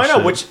 which is bullshit. No, I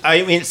know. Which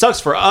I mean, it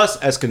sucks for us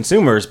as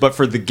consumers, but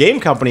for the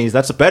game companies,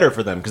 that's better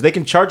for them because they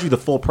can charge you the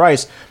full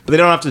price, but they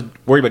don't have to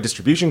worry about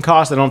distribution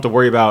costs. They don't have to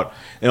worry about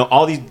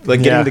all these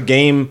like getting the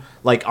game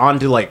like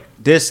onto like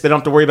discs. They don't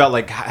have to worry about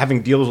like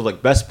having deals with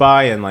like Best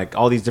Buy and like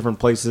all these different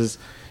places.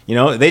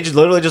 They just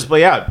literally just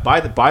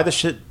buy the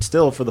shit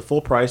still for the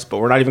full price, but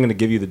we're not even going to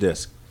give you the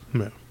disc.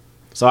 Yeah.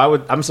 So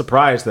I'm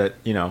surprised that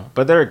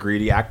but they're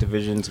greedy.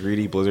 Activision's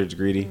greedy. Blizzard's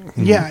greedy.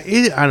 Yeah,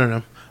 I don't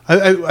know.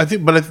 I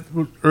think, but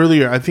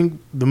earlier I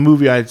think the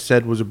movie I had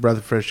said was a breath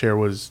of fresh air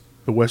was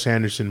the Wes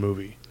Anderson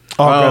movie.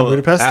 Grand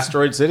Budapest?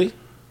 Asteroid City.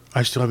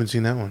 I still haven't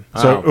seen that one.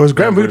 So it was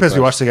Grand Budapest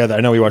we watched together. I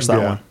know we watched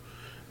that one.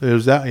 It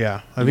was that.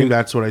 Yeah, I think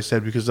that's what I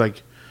said because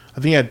like I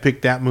think I'd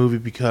picked that movie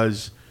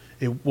because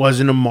it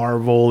wasn't a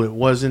Marvel. It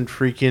wasn't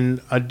freaking.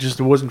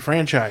 It wasn't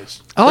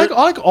franchised. I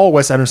like all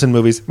Wes Anderson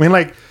movies. I mean,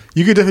 like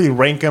you could definitely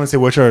rank them and say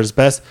which are his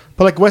best.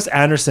 But like Wes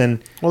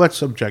Anderson, well, that's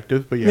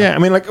subjective. But yeah, yeah. I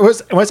mean, like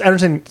Wes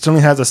Anderson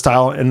certainly has a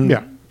style, and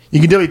you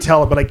can definitely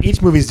tell it. But like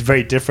each movie is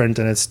very different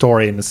in its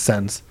story, in a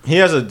sense. He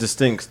has a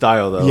distinct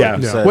style, though. Yeah,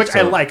 like said, which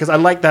I like because I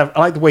like that. I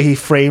like the way he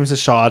frames the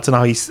shots and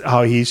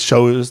how he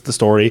shows the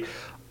story.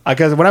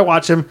 Because when I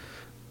watch him,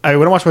 when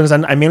I watch Wes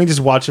Anderson, I mainly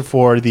just watch it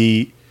for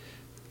the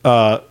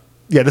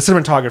the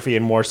cinematography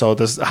and more so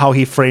this how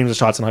he frames the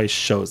shots and how he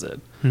shows it.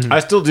 I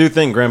still do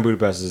think Grand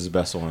Budapest is his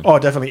best one. Oh,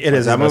 definitely, it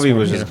is. That movie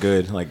was just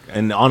good, like,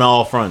 and on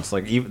all fronts,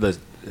 like even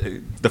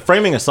the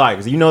framing aside,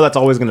 because that's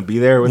always going to be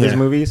there with his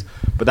movies.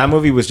 But that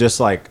movie was just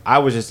like I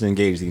was just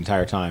engaged the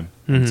entire time,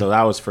 so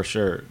that was for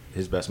sure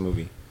his best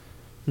movie.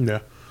 Yeah,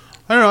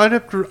 I don't know. I'd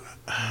have to.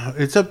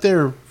 It's up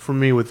there for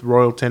me with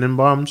Royal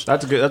Tenenbaums.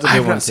 That's a good one. I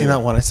have not seen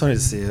that one. I still need to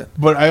see it.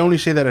 But I only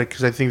say that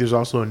because I think there's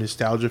also a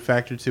nostalgia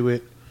factor to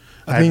it.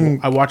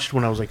 I watched it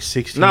when I was like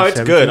 16. No, it's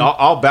 17. good.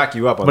 I'll back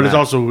you up on that. But it's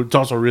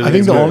also really. I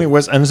think the good. only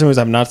Wes Anderson movies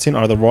I've not seen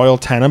are the Royal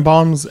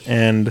Tenenbaums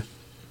and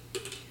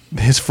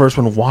his first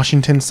one,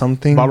 Washington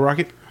something. Bottle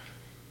Rocket.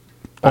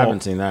 I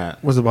haven't seen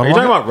that. Was it Are Bottle you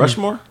talking Rocket? about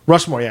Rushmore?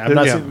 Rushmore, yeah. I've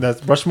not seen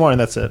that's Rushmore,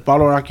 and that's it.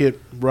 Bottle Rocket,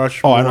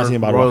 Rushmore. Oh, I've not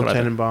seen Bottle Royal Rocket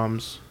either.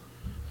 Tenenbaums.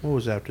 What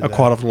was after that?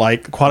 Aquatic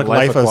Life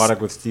Life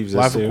Aquatic with Steve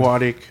Life Zissou.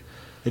 Aquatic.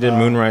 He did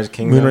Moonrise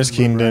Kingdom. Moonrise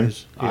Kingdom.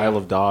 Isle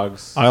of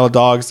Dogs. Isle of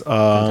Dogs.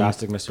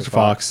 Fantastic Mr.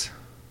 Fox.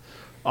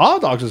 Isle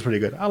of Dogs was pretty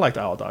good. I liked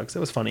Isle of Dogs. It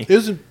was funny.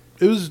 It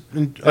was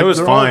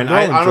fine.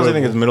 I honestly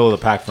think it's middle of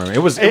the pack for me. It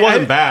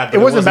wasn't bad. It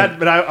wasn't bad,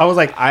 but I was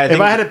like, if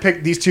think- I had to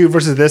pick these two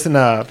versus this and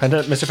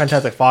Mr.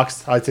 Fantastic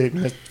Fox, I'd say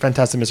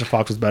Fantastic Mr.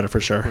 Fox was better for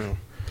sure.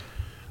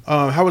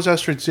 How was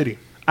Asteroid City?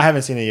 I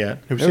haven't seen it yet.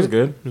 Have It you was seen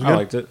good. It was I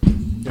liked it.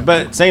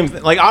 But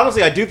like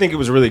honestly, I do think it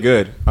was really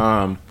good.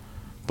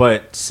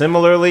 But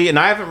similarly, and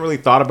I haven't really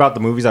thought about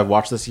the movies I've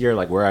watched this year,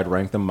 like where I'd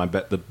rank them.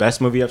 The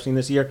best movie I've seen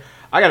this year.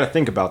 I got to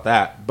think about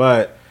that.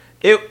 But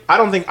I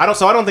don't think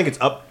it's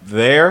up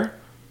there.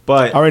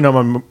 But I already know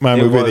my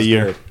movie of the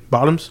year. Good.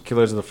 Bottoms?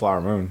 Killers of the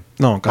Flower Moon.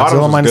 No, Bottoms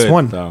Godzilla was good,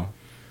 -1. though.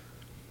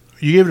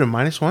 You gave it a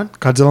 -1?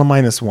 Godzilla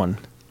 -1.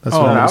 That's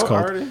what it's out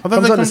called. already? I thought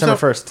Comes that out December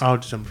 1st. Oh,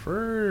 December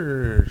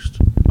 1st.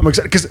 I'm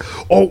excited because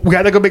we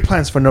got to go big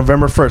plans for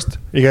November 1st.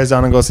 You guys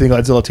down and go see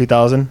Godzilla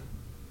 2000?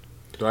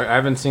 I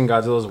haven't seen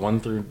Godzilla's 1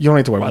 through You don't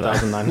need to worry about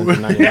that.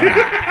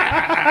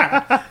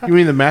 1999. You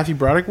mean the Matthew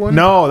Broderick one?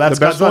 No, that's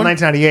The best Godzilla one?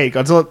 1998.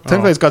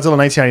 Technically, it's Godzilla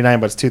 1999,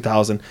 but it's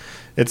 2000.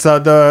 It's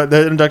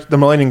the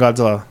Millennium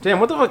Godzilla. Damn,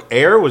 what the fuck?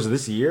 Air was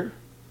this year?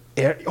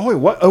 Oh wait,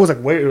 what? It was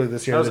like way earlier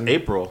this year. That was than-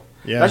 April.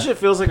 Yeah. That shit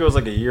feels like it was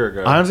like a year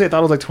ago. Honestly, I thought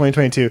it was like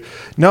 2022.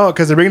 No,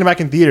 because they're bringing it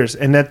back in theaters,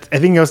 and I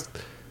think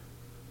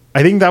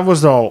that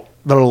was the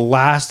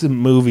last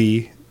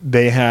movie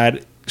they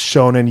had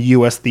shown in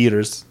U.S.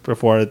 theaters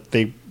before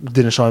they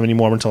didn't show them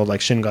anymore until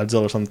like Shin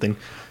Godzilla or something.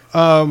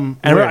 And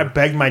I remember I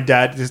begged my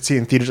dad to see it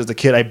in theaters as a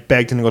kid. I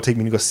begged him to go take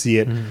me to go see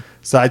it.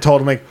 So I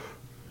told him like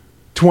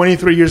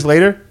 23 years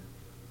later,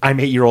 I'm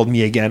 8-year-old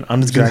me again.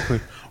 I'm just Exactly.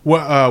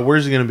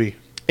 Where's it going to be?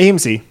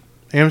 AMC.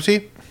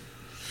 AMC?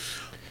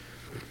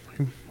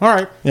 All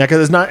right. Yeah,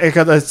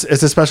 because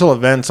it's a special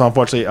event, so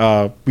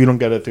unfortunately, we don't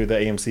get it through the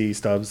AMC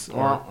stubs. We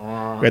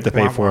have to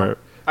pay for it.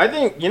 I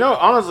think,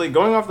 honestly,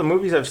 going off the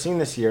movies I've seen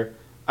this year,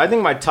 I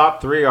think my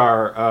top 3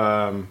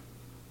 are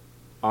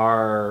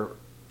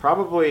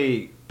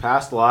probably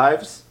Past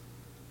Lives.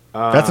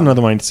 That's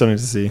another one I still need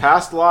to see.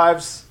 Past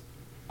Lives,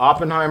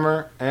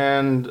 Oppenheimer,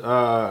 and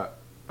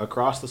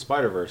Across the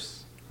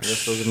Spider-Verse. I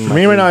guess those are For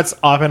me right now, it's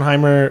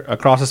Oppenheimer,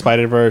 Across the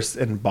Spider-Verse,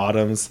 and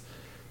Bottoms.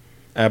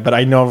 But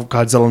I know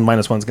Godzilla -1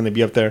 is going to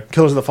be up there.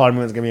 Killers of the Flower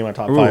Moon is going to be in my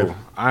top 5. Ooh,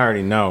 I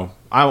already know.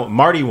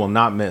 Marty will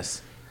not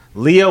miss.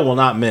 Leo will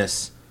not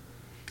miss.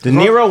 De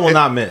Niro will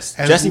not miss.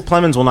 Jesse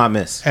Plemons will not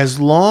miss. As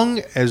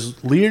long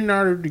as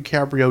Leonardo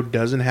DiCaprio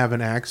doesn't have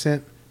an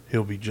accent,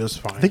 he'll be just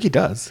fine. I think he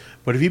does.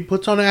 But if he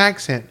puts on an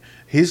accent,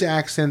 his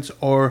accents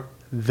are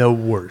the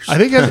worst. I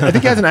think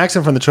he has an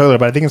accent from the trailer,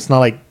 but I think it's not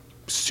like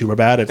super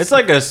bad. It's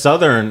like a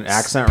southern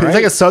accent, right? It's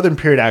like a southern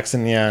period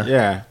accent, yeah.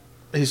 Yeah.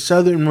 His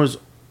southern was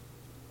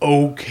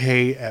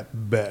okay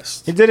at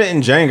best. He did it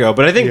in Django,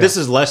 but I think this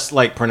is less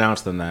like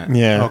pronounced than that.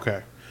 Yeah.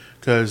 Okay.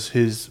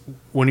 Because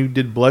when he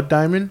did Blood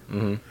Diamond,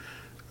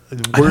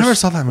 I never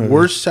saw that movie.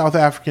 Worst South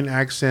African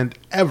accent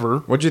ever.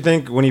 What'd you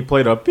think when he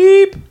played a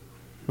beep?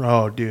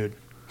 Oh, dude.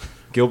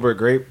 Gilbert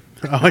Grape?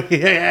 Oh,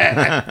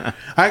 yeah.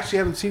 I actually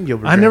haven't seen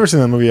Gilbert I've Grape. never seen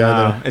that movie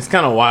either. It's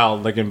kind of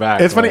wild looking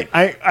back. It's funny.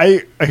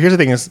 I here's the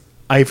thing is,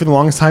 for the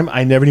longest time,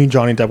 I never knew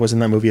Johnny Depp was in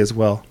that movie as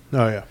well.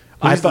 Oh, yeah.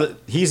 I thought,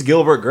 he's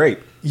Gilbert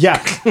Grape.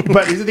 yeah,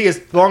 but the thing is,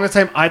 the longest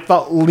time I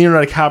thought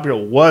Leonardo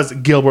DiCaprio was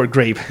Gilbert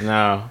Grape.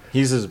 No,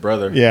 he's his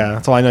brother. Yeah,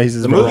 that's all I know. He's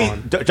his The brother.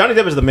 movie, Johnny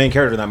Depp is the main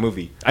character in that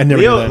movie. I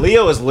never knew that.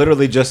 Leo is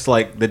literally just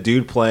like the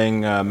dude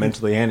playing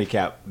mentally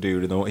handicapped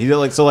dude. He did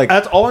like so like.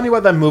 That's all I knew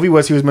about that movie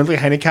was he was mentally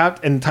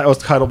handicapped and it was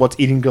titled "What's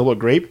Eating Gilbert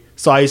Grape."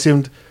 So I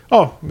assumed,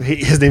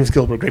 his name's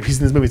Gilbert Grape. He's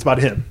in this movie. It's about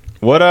him.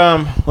 What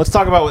let's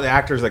talk about the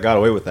actors that got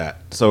away with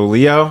that. So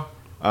Leo,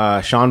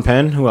 Sean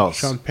Penn, who else?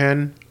 Sean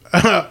Penn,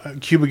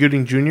 Cuba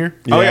Gooding Jr.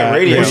 Oh yeah,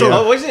 Radio. Radio.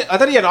 Oh, was it? I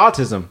thought he had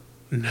autism.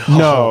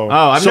 No.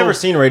 Oh, I've never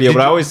seen Radio,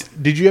 but I always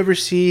Did you ever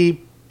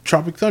see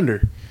Tropic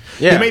Thunder?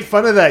 yeah. They made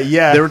fun of that.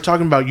 Yeah, They were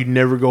talking about you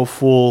never go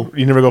full.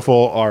 you never go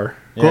full R.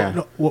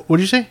 Yeah. What did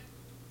you say?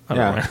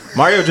 Yeah.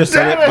 Mario just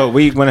said it, but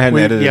we went ahead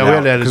and edited it we out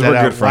had to edit because that we're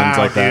out. good friends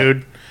Wow, like that.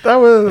 dude. That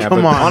was Yeah,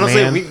 Come but on,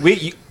 honestly,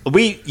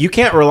 man. you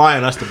can't rely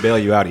on us to bail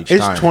you out each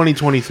It's time.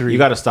 2023. You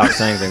got to stop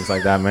saying things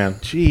like that, man.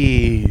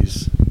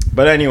 Jeez.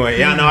 But anyway,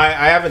 yeah, no, I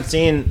haven't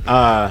seen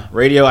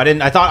Radio. I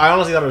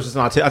honestly thought it was just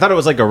not. I thought it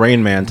was like a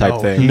Rain Man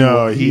type thing.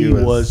 No, he he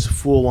was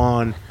full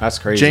on. That's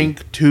crazy.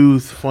 Jank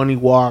tooth, funny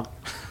walk,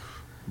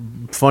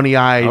 funny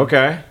eye.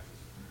 Okay.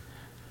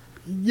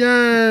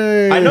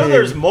 Yay! I know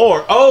there's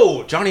more.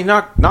 Oh, Johnny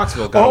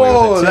Knoxville got away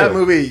with it too. that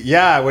movie.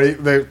 Yeah.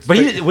 But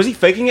was he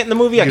faking it in the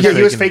movie? I Yeah, can't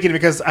he was faking faking it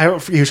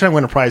because he was trying to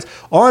win a prize.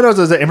 All I know is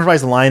there's an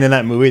improvised line in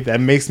that movie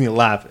that makes me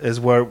laugh is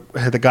where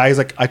the guy's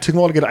like, I took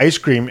them all to get ice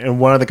cream, and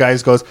one of the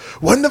guys goes,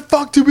 when the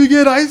fuck did we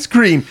get ice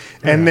cream?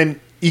 And then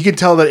you can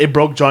tell that it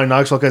broke Johnny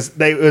Knoxville because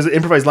it was an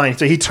improvised line.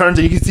 So he turns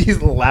and you can see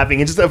he's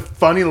laughing. It's just a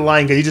funny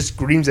line because he just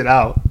screams it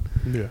out.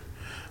 Yeah.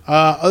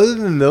 Other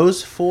than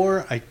those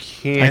four, I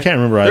can't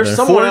remember either. There's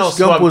someone else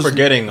who I'm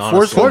forgetting,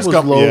 honestly. Forrest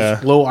Gump was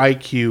Gump, yeah. low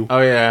IQ. Oh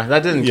yeah,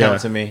 that didn't Yeah.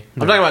 count to me.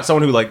 I'm talking about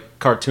someone who like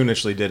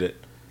cartoonishly did it.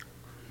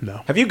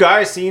 No. Have you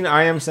guys seen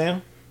I Am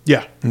Sam?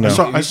 Yeah. No.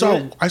 I saw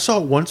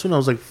it once when I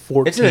was like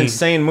 14. It's an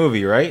insane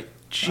movie, right?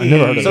 I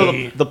never heard of So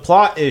it. the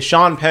plot is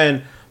Sean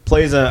Penn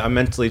plays a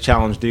mentally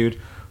challenged dude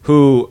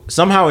who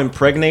somehow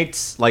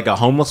impregnates like a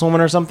homeless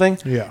woman or something.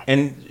 Yeah.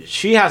 And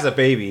she has a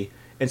baby,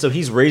 and so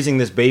he's raising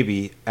this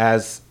baby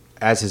as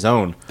his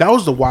own. That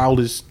was the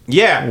wildest.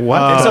 Yeah.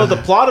 What? And so the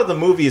plot of the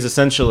movie is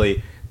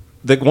essentially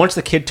that once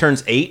the kid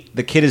turns 8,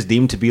 the kid is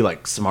deemed to be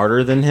like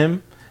smarter than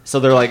him. So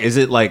they're like, is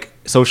it like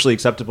socially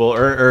acceptable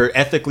or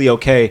ethically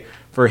okay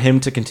for him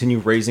to continue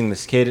raising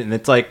this kid? And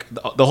it's like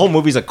the whole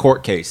movie's a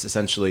court case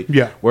essentially.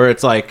 Yeah. Where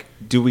it's like,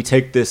 do we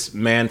take this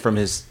man from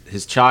his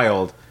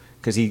child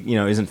because he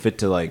isn't fit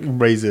to like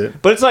Raise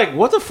it. But it's like,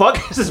 what the fuck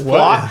is this What?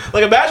 plot?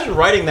 Like, imagine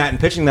writing that and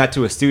pitching that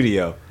to a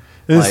studio.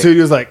 And the Like-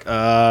 studio's like,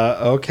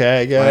 okay, I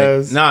Like,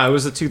 guess. nah, it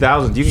was the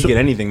 2000s. You can get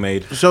anything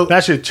made. So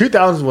Actually,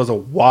 2000s was a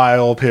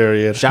wild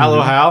period.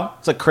 Shallow Hal.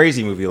 It's a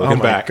crazy movie looking Oh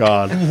my back.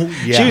 god.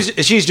 yeah,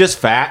 She's just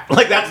fat.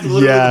 Like that's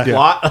literally Yeah. the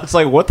plot. It's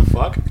like what the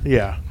fuck?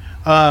 yeah.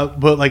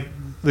 But like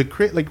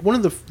one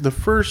of the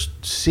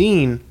first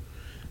scene,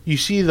 you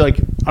see like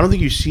I don't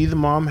think you see the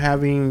mom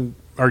having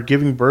or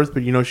giving birth,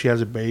 but she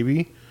has a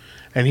baby,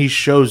 and he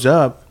shows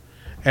up,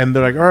 and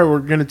they're like, all right, we're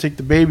gonna take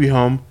the baby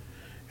home.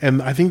 And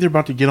I think they're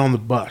about to get on the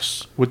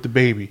bus with the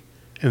baby.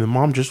 And the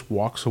mom just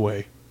walks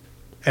away.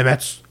 And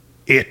that's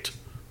it.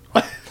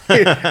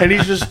 And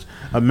he's just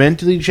a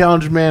mentally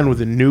challenged man with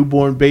a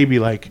newborn baby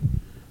like,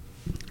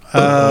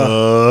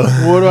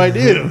 what do I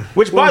do?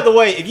 Which, by the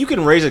way, if you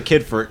can raise a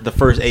kid for the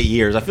first 8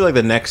 years, I feel like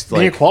the next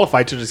Then you're like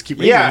qualified to just keep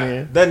raising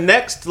it. the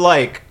next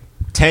like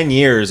 10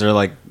 years are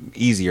like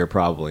easier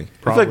probably.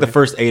 I feel like the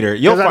first 8 are.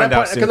 You'll 'Cause at find that out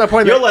point- soon. 'cause at that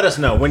point You'll that- let us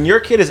know when your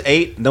kid is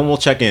 8. Then we'll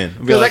check in. We'll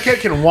be Because like, that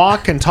kid can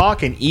walk, can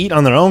talk, and eat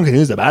on their own, can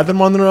use the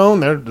bathroom on their own.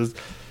 They're just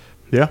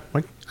Yeah.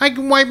 Like, I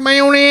can wipe my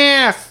own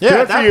ass. yeah, Good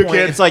at for that you, point,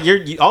 kid. it's like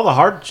all the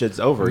hard shit's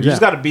over. You Yeah.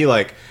 just got to be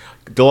like,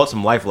 dole out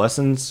some life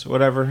lessons,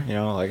 whatever.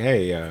 Like,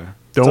 hey, it's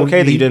Don't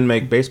okay that you eat didn't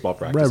make baseball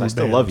practice. I rubber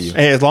still love you. bands.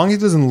 hey, as long as he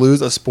doesn't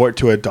lose a sport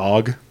to a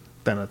dog,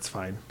 then that's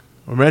fine.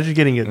 Imagine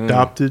getting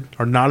adopted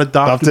or not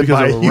adopted Adopted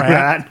because by of a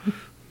rat.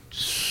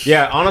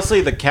 Yeah,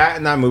 honestly, the cat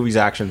in that movie's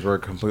actions were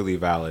completely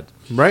valid.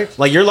 Right?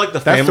 Like you're like the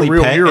That's family the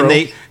real pet, hero.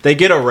 and they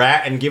get a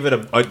rat and give it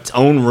its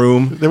own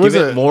room. There was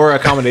give it a- more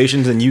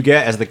accommodations than you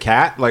get as the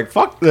cat. Like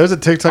fuck. There's a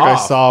TikTok I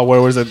off. saw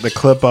where was it the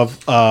clip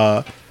of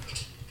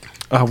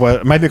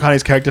what Matthew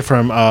McConaughey's character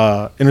from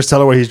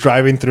Interstellar, where he's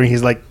driving through and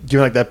he's like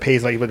giving like that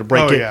pace, like he's about to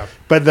break Oh, it. yeah.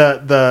 But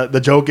the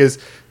joke is,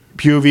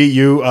 POV,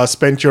 you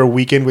spent your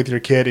weekend with your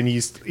kid and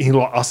he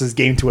lost his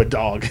game to a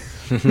dog.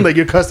 Like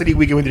your custody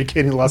weekend with your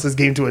kid and he lost his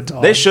game to a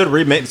dog. They should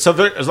remake. So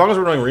as long as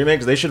we're doing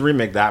remakes, they should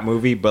remake that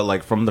movie, but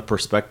like from the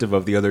perspective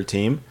of the other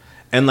team,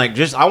 and like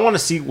just I want to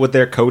see what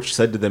their coach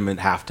said to them at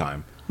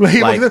halftime.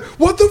 Like,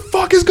 what the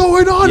fuck is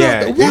going on?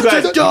 Yeah, What's you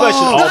guys the should all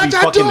be That's a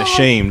fucking dog.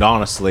 ashamed,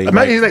 honestly.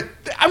 Imagine he's like,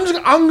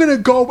 I'm gonna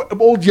go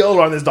old yellow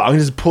on this dog. And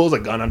he just pulls a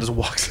gun and just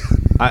walks.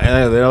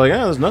 They're like,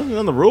 yeah, there's nothing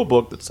in the rule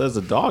book that says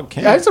the dog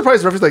can't. Yeah, I'm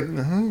surprised the referee's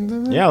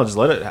like, Yeah, I'll just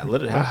let it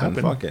happen.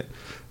 Fuck it.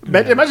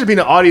 imagine being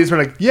an audience. We're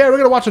like, yeah, we're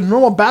gonna watch a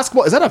normal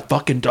basketball. Is that a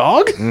fucking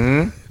dog?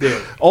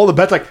 Mm-hmm. All the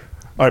bets like,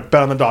 all right,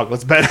 bet on the dog.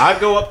 Let's bet. I'd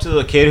go up to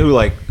the kid who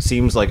like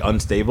seems like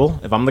unstable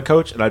if I'm the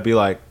coach, and I'd be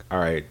like, all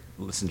right,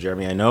 listen,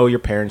 Jeremy, I know your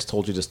parents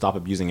told you to stop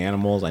abusing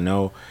animals. I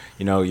know,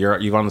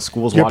 you're on the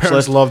school's Your watch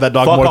parents list. love that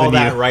dog Fuck more all than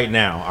that you. right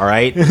now, all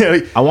right?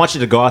 I want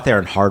you to go out there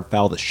and hard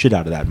foul the shit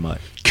out of that mud.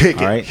 Kick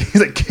all it. right?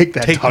 He's like, kick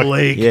that Take dog. the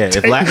leg. Yeah,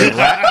 if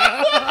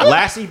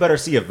Lassie better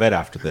see a vet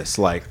after this.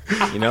 Like,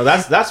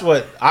 that's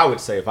what I would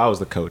say if I was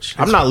the coach.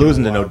 I'm not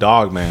losing to no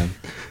dog, man.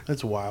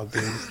 That's wild,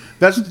 dude.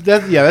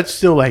 That's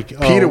still like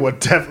Peter would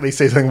definitely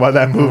say something about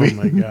that Oh movie.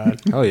 my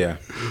god. Oh yeah.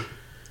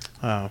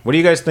 Wow. What do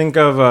you guys think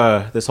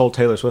of this whole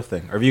Taylor Swift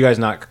thing? Or have you guys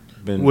not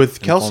been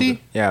With informed?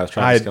 Kelsey? Yeah, it was I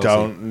Travis Kelce.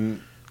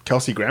 don't.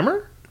 Kelsey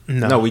Grammer?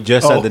 No, we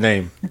just said the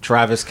name.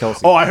 Travis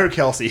Kelsey. Oh, I heard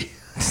Kelsey.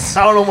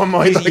 I don't know what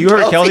my You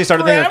heard Kelsey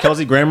started thinking of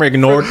Kelsey Grammer,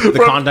 ignored the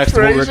From context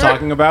of what we were Frasier?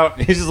 talking about.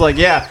 He's just like,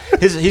 yeah.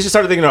 He just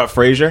started thinking about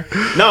Frasier.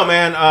 No,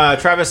 man.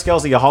 Travis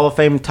Kelsey, a Hall of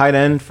Fame tight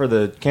end for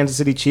the Kansas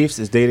City Chiefs,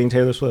 is dating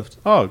Taylor Swift.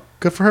 Oh,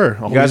 good for her.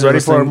 You guys guys are ready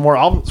for listening- more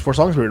albums, for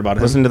songs we heard about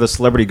him? Listen to the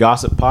Celebrity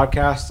Gossip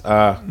podcast.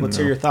 Let's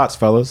hear your thoughts,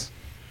 fellas.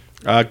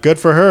 Good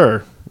for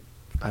her.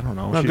 I don't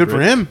know. No, She's good for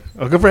rich. him.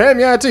 Oh, good for him.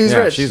 Yeah, too. He's Yeah,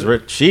 rich. she's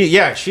rich.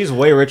 She's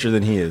way richer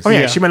than he is. Oh yeah,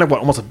 Yeah. she made like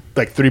almost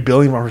like $3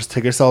 billion on her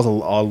ticket sales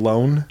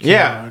alone.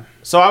 Yeah.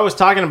 So I was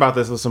talking about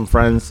this with some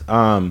friends.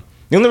 The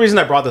only reason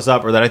I brought this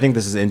up, or that I think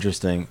this is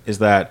interesting, is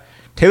that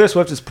Taylor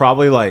Swift is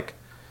probably like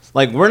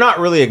we're not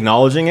really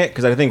acknowledging it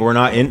because I think we're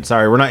not in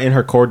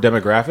her core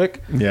demographic.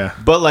 Yeah.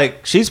 But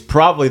like she's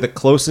probably the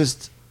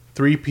closest.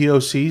 3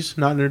 POCs,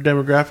 not in their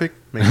demographic.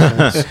 Makes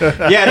sense.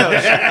 Yeah.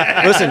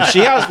 No. Listen, she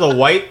has the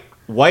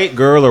white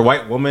girl or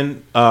white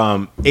woman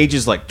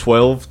ages like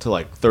 12 to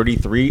like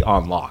 33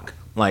 on lock.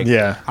 Like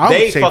Yeah. I would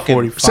they say fucking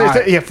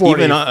 45. Yeah,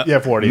 40. Even, Yeah,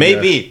 40.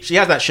 Maybe she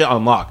has that shit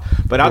on lock,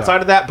 but outside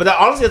of that,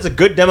 honestly, that's a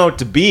good demo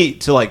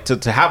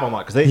to have on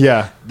lock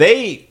because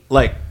they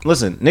like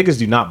listen. Niggas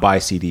do not buy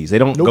CDs. They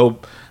don't go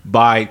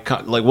buy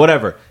like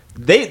whatever.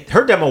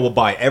 Her demo will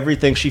buy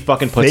everything she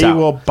fucking puts They out.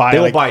 will buy, They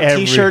will like, buy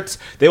every- T-shirts.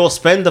 They will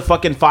spend the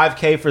fucking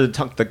 $5K for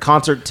the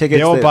concert tickets.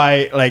 They'll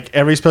buy like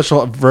every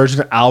special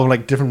version of album,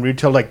 like different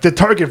retail, like the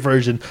Target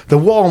version, the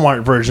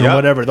Walmart version, Yep.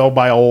 whatever. They'll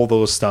buy all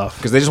those stuff.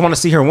 because they just want to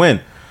see her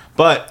win.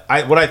 But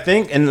what I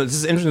think, and this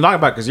is interesting to talk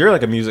about because you're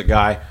like a music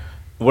guy,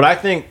 what I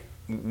think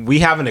we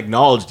haven't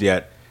acknowledged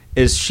yet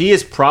is she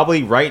is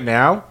probably right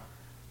now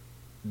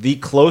the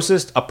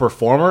closest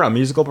a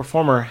musical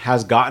performer,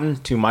 has gotten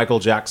to Michael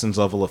Jackson's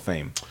level of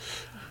fame.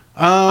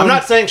 I'm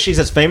not saying she's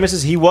as famous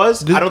as he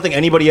was. I don't think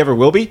anybody ever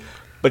will be,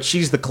 but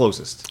she's the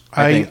closest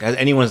I think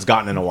anyone has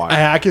gotten in a while.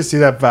 I can see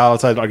that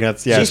valid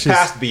against. Yeah, she's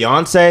past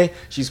Beyonce.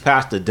 She's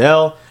past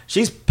Adele.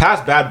 She's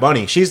past Bad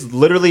Bunny. She's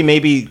literally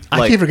maybe I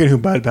like keep forgetting who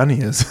Bad Bunny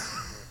is.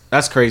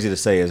 that's crazy to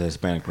say as a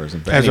Hispanic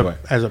person. But as anyway,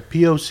 a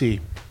POC.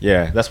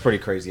 yeah, that's pretty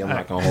crazy. I'm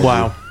not gonna hold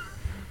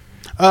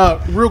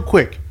Wow. Real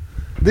quick,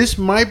 this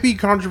might be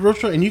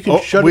controversial, and you can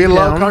shut we it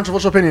love down.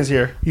 controversial opinions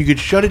here. You could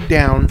shut it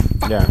down,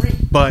 you. Yeah,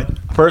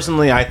 but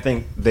personally, I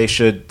think they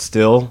should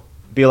still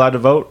be allowed to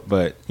vote.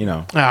 But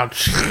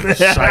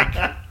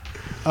psych.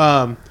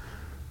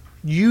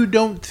 You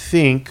don't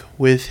think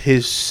with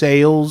his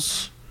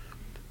sales,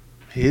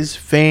 his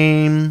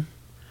fame,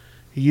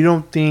 you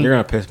don't think you're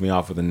gonna piss me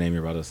off with the name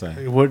you're about to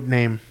say. what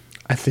name?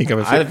 I think of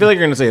it. I feel like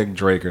you're gonna say like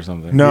Drake or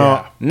something.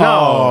 No.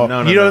 No,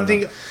 no, You don't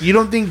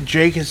no. think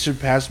Jake has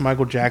surpassed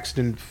Michael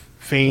Jackson in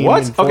fame?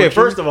 What? and Okay, fortune?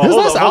 first of all, His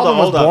hold last on, hold album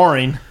on, hold was on.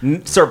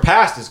 boring.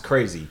 Surpassed is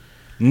crazy.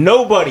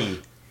 Nobody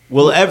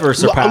will ever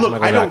surpass Look,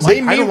 Michael I don't.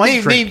 Jackson. They, I don't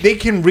like Drake. they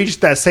can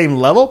reach that same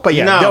level, but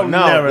yeah, no, they'll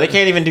never. they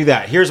can't even do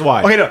that. Here's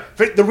why. Okay, no,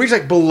 they'll reach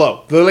like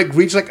below. They'll like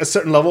reach like a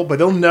certain level, but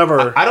they'll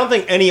never. I don't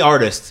think any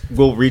artist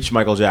will reach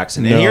Michael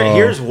Jackson. And No.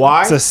 here's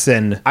why. It's a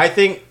sin. I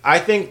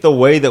think the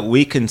way that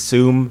we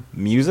consume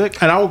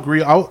music, And I will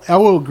agree. I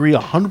will agree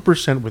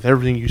 100% with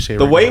everything you say.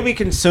 the right way now. we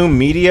consume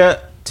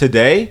media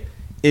today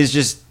is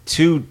just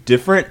too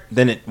different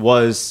than it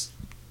was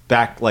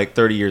back like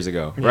 30 years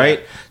ago, right?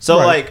 So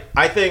Right. like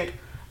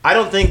I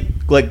don't think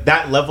like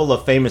that level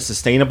of fame is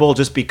sustainable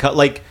just because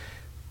like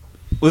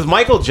with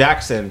Michael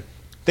Jackson,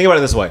 think about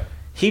it this way.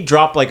 he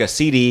dropped like a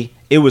CD.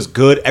 It was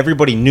good.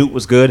 Everybody knew it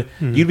was good.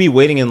 You'd be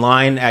waiting in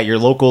line at your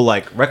local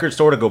like record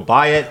store to go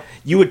buy it.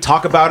 You would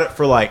talk about it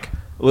for like,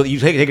 well, you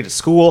take it to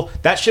school.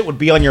 That shit would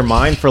be on your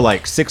mind for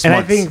like 6 And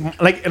months. I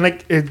think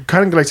like it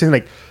kind of like saying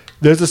like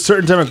there's a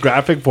certain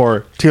demographic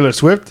for Taylor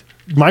Swift.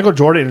 Michael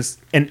Jordan is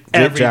in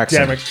every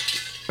Jackson.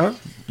 Huh?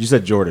 You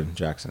said Jordan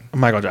Jackson.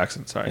 Michael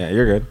Jackson. Sorry. Yeah,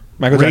 you're good.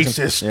 Michael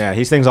Jackson. Racist. Yeah,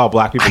 he thinks all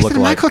black people I look said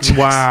alike. Michael Jackson.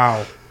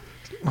 Wow.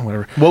 Oh,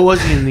 whatever. What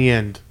was he in the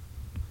end?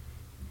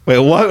 Wait,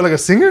 what? Like a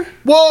singer?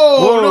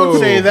 Whoa! Don't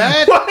say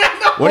that.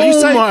 What do you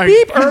say? My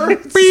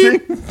Beep,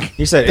 beep.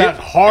 He said That's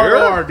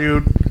hard,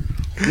 dude.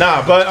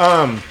 Nah, but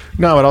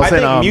No, but I was I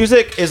saying think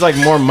music is like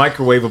more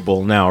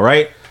microwavable now,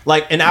 right?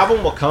 Like an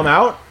album will come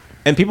out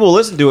and people will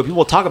listen to it, people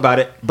will talk about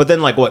it, but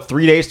then like what,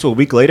 3 days to a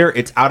week later,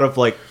 it's out of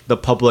like the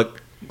public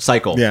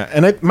cycle. Yeah,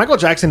 and Michael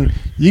Jackson,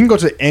 you can go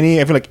to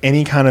I feel like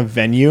any kind of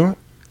venue,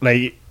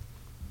 like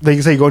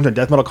you say you go into a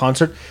death metal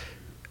concert.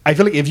 I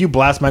feel like if you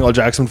blast Michael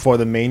Jackson for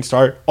the main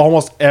star,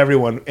 almost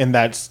everyone in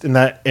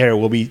that era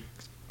will be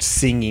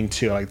singing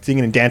too, like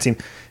singing and dancing.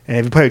 And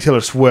if you play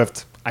Taylor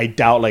Swift, I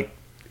doubt like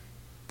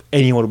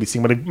anyone will be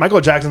singing. But if Michael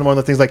Jackson is one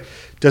of the things like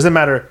doesn't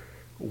matter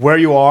where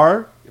you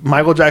are,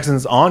 Michael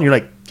Jackson's on, you're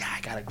like, yeah,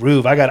 I got a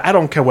groove. I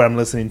don't care what I'm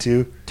listening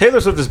to. Taylor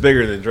Swift is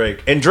bigger than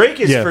Drake. And Drake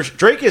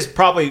is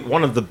probably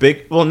one of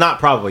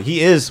the he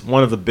is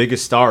one of the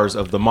biggest stars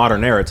of the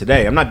modern era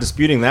today. I'm not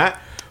disputing that.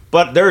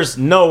 But there's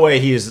no way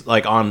he is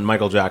like on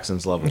Michael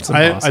Jackson's level.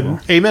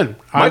 Amen.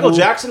 Michael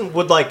Jackson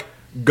would like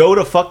go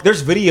to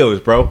there's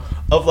videos, bro,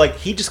 of like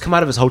he just come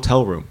out of his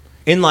hotel room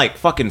in like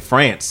fucking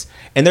France,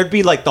 and there'd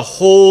be like the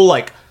whole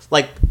like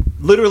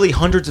literally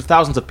hundreds of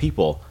thousands of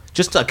people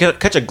just to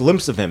catch a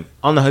glimpse of him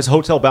on his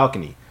hotel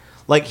balcony.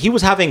 Like he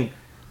was having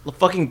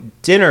fucking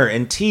dinner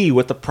and tea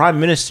with the prime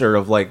minister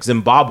of like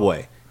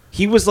Zimbabwe.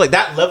 He was like,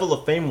 that level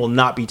of fame will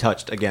not be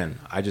touched again.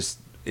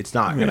 It's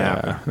not gonna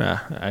happen. Nah,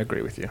 I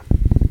agree with you.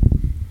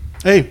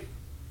 Hey, And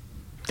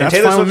that's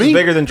Taylor fine with Swift is me.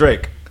 bigger than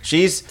Drake.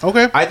 She's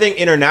Okay. I think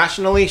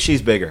internationally she's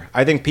bigger.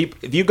 I think people,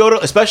 if you go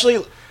to,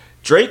 especially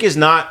Drake is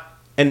not,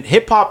 and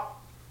hip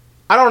hop.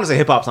 I don't want to say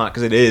hip hop's not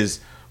because it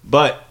is,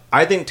 but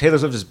I think Taylor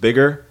Swift is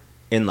bigger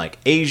in like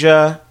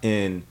Asia,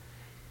 in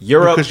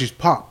Europe. Because she's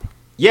pop.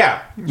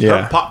 Yeah.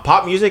 Yeah. Her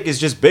pop music is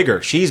just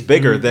bigger. She's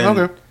bigger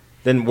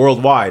than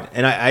worldwide,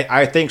 and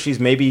I think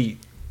she's maybe,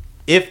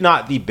 if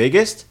not the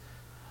biggest.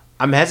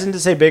 I'm hesitant to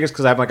say biggest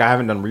because I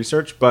haven't done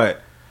research,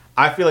 but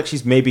I feel like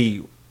she's maybe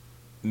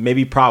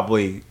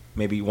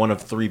one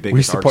of three biggest.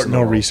 We support artists in the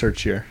no world.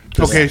 research here.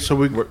 Okay, so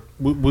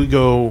we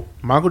go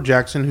Michael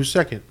Jackson, who's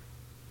second?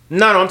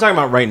 No, I'm talking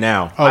about right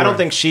now. Oh, I don't right.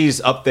 think she's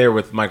up there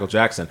with Michael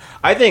Jackson.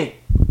 I think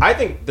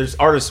there's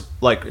artists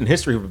like in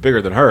history who are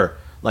bigger than her,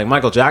 like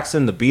Michael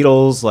Jackson, the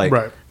Beatles. Like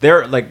Right.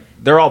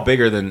 they're all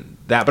bigger than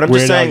that. But I'm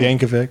just Weird Al saying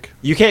Yankovic.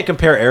 you can't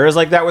compare eras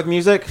like that with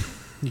music.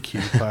 You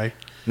cute pie.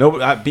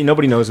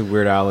 Nobody knows who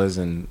Weird Al is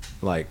in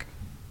like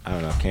I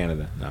don't know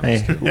Canada. No, I'm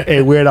just kidding.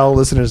 Hey, Weird Al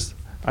listeners,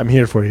 I'm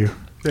here for you.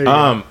 There you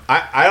go.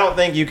 I don't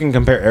think you can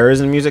compare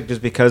eras in music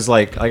just because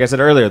like I said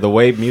earlier, the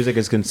way music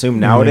is consumed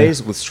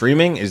nowadays with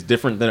streaming is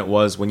different than it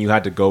was when you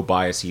had to go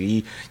buy a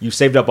CD. You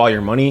saved up all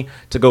your money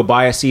to go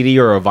buy a CD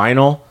or a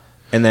vinyl,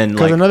 and then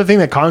Because like another thing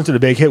that constituted a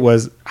big hit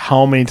was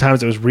how many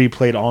times it was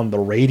replayed on the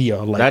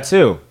radio, like that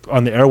too.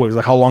 on the airwaves,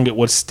 like how long it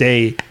would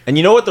stay. And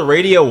you know what the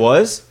radio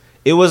was?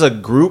 It was a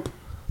group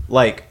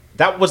like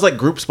that was like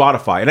group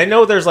Spotify. And I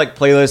know there's like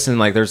playlists and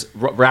like there's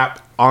rap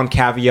on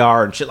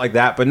Caviar and shit like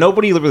that, but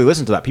nobody really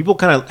listens to that. People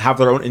kind of have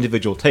their own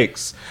individual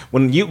takes.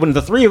 When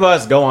the three of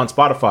us go on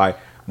Spotify,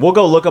 we'll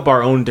go look up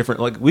our own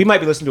different, like we might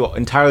be listening to an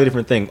entirely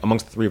different thing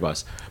amongst the three of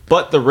us.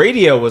 But the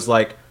radio was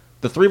like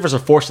the three of us are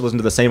forced to listen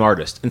to the same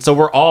artist. And so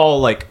we're all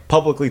like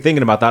publicly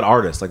thinking about that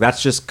artist. Like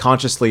that's just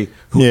consciously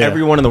who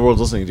everyone in the world's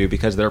listening to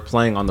because they're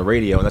playing on the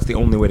radio and that's the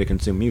only way to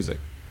consume music.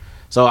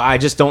 So I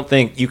just don't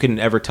think you can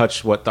ever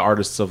touch what the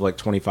artists of like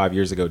 25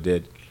 years ago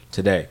did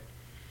today.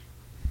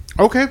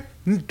 Okay,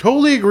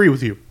 totally agree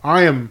with you.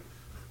 I'm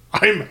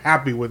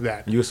happy with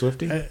that. You a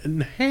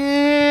Swiftie?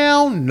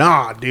 Hell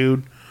nah,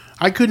 dude.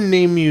 I couldn't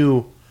name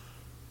you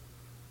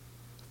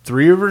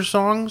 3 of her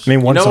songs. I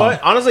mean, one You know song.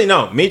 what? Honestly,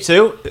 no. Me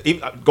too.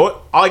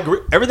 I agree.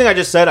 Everything I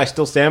just said, I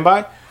still stand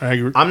by. I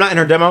agree. I'm not in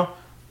her demo.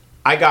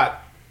 I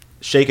got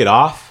 "Shake It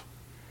Off,"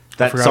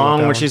 that forgot about song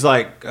that where one. she's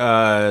like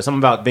something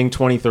about being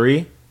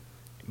 23.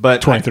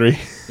 But 23.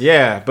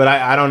 yeah, but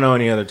I don't know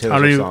any other Taylor I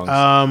don't Swift even.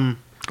 songs.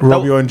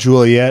 Romeo and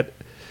Juliet.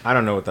 I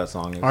don't know what that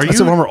song is. Are That's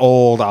you? one of her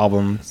old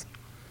albums.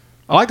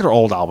 I like their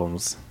old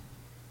albums.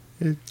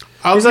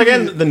 I was He's like,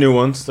 and the new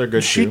ones, they're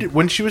good She too. did,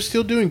 when she was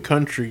still doing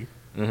country.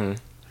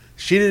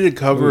 She did a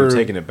cover Ooh,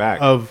 taking it back.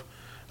 of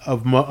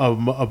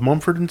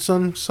Mumford and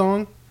Son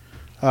song,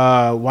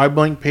 Why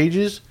Blank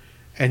Pages,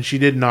 and she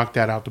did knock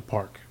that out the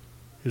park.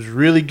 It was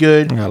really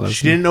good. Yeah,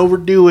 She didn't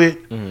overdo it,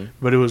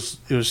 but it was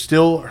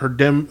still her not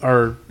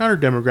her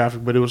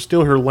demographic, but it was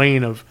still her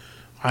lane of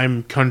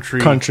I'm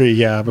country, Country,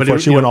 yeah, But before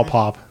it- she you went know, all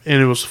pop.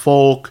 and it was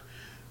folk.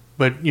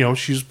 But you know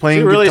she's playing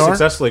She really guitar.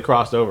 successfully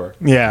crossed over.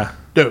 Yeah.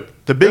 Dude,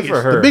 the for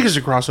biggest, her. the biggest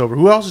is crossover.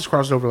 Who else has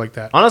crossed over like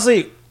that?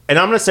 Honestly, and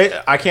I'm gonna say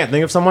I can't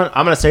think of someone.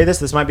 I'm gonna say this.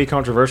 This might be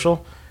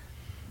controversial.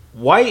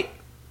 White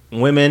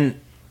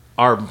women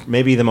are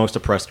maybe the most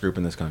oppressed group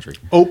in this country.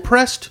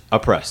 Oppressed?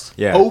 Oppressed,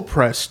 yeah.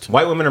 Oppressed.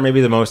 White women are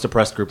maybe the most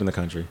oppressed group in the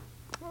country.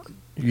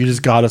 You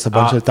just got us a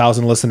bunch of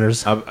 1,000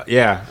 listeners.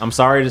 Yeah, I'm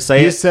sorry to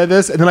say You it. said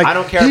this, and they're like, I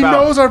don't care he about-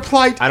 knows our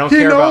plight. I don't he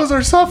care knows about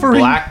our suffering.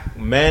 Black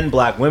men,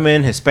 black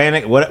women,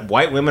 Hispanic.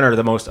 White women are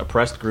the most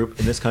oppressed group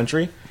in this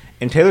country.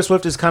 And Taylor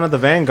Swift is kind of the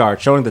vanguard,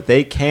 showing that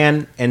they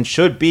can and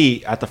should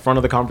be at the front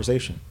of the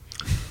conversation.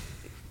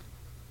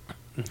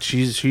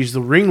 She's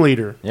the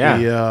ringleader.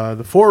 Yeah.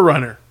 The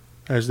forerunner,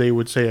 as they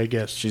would say, I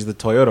guess. She's the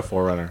Toyota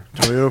 4Runner.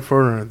 Toyota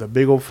forerunner, the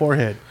big old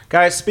forehead.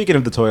 Guys, speaking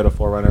of the Toyota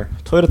 4Runner,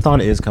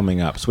 Toyotathon is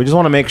coming up. So we just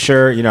want to make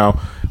sure,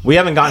 we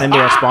haven't gotten into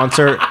our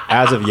sponsor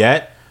as of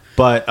yet,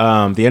 but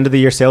the end of the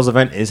year sales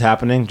event is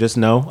happening. Just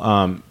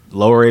know,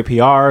 lower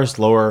APRs,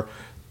 lower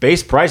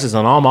base prices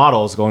on all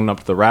models going up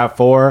to the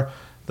RAV4,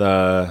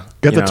 the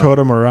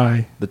Toyota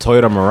Mirai. the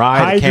Toyota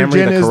Mirai, the Camry,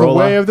 Hydrogen the is the Corolla.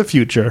 way of the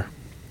future.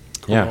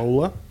 Yeah.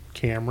 Corolla,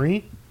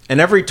 Camry. And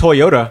every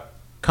Toyota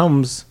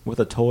comes with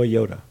a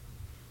Toyota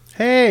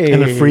Hey.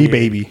 And a free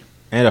baby.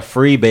 and a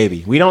free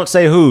baby. We don't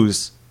say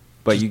whose,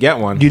 but you get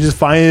one. You just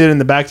find it in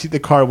the backseat of the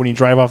car when you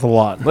drive off the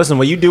lot. Listen,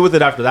 what you do with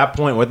it after that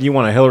point, whether you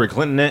want to Hillary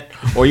Clinton it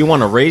or you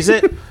want to raise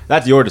it,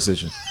 that's your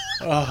decision.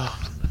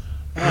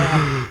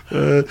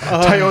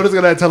 Toyota's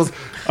gonna tell us,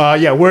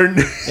 we're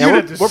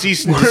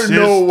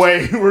no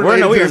way. We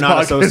raising are this not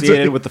podcast.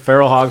 associated with the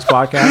Feral Hogs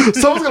podcast.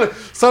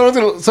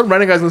 some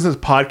random guys listen to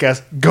this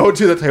podcast, go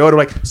to the Toyota,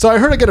 like, so I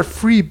heard I get a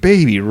free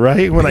baby,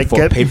 right? When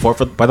paid for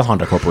by the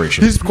Honda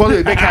Corporation. He's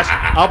quality big cash.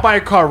 I'll buy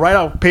a car right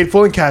out, paid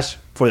full in cash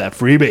for that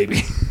free baby.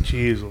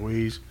 Jeez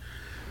Louise.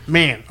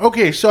 Man,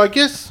 okay, so I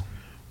guess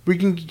we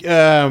can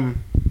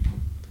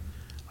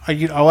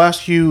I'll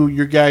ask you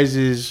your guys'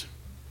 is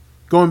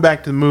going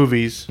back to the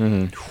movies.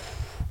 Mm-hmm.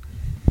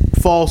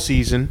 Fall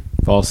season.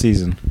 Fall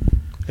season.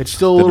 It's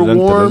still a little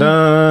warm.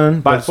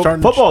 But it's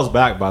starting to football's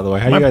back, by the way.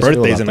 How do My you guys feel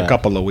birthday's about in a that?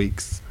 couple of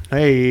weeks.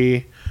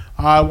 Hey,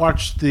 I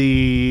watched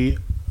the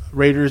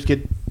Raiders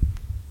get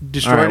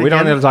destroyed. All right, we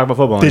don't again. need to talk about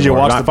football Did you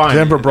anymore. watch Not the fine.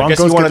 Denver I guess Broncos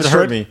you get wanted to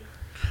hurt destroyed? me.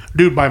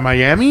 Dude, by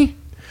Miami?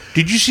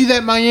 Did you see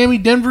that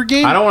Miami-Denver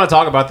game? I don't want to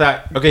talk about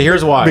that. Okay,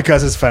 here's why.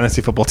 Because it's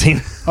fantasy football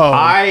team. Oh,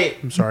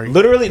 I'm sorry.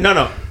 Literally,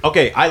 no.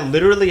 Okay, I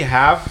literally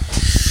have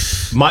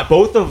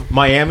both of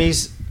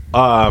Miami's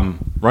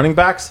running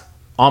backs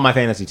on my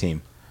fantasy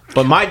team,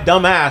 but my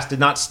dumb ass did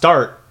not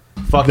start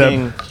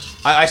fucking.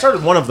 I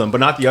started one of them, but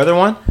not the other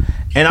one.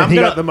 And He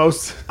got the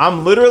most.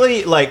 I'm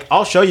literally like,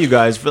 I'll show you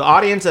guys for the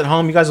audience at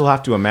home. You guys will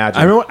have to imagine.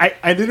 I remember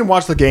I didn't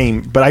watch the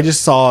game, but I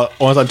just saw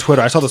when I was on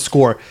Twitter. I saw the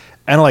score,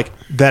 and I'm like,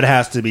 that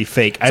has to be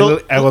fake.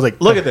 So, I was like,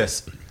 look at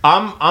this.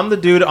 I'm the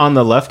dude on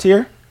the left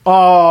here.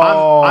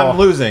 oh, I'm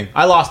losing.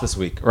 I lost this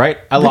week, right?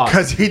 I lost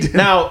Because he didn't-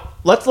 Now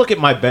let's look at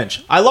my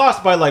bench. I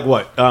lost by like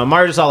what?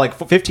 Mario just saw like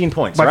 15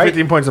 points, by right?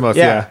 15 points the most.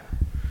 Yeah,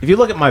 If you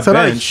look at my so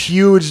not a bench,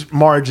 huge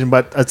margin,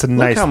 but it's a look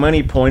nice. how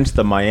many points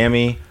the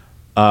Miami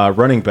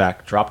running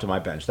back dropped to my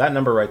bench. That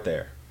number right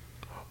there.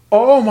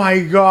 Oh my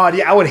god!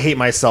 Yeah, I would hate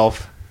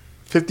myself.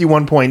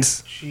 51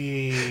 points.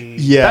 Jeez.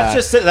 Yeah, That's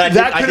just it. I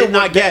could've did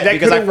not won- get that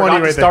because I could've won forgot you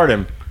to right start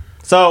him.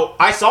 So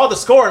I saw the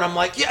score and I'm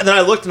like, yeah. And then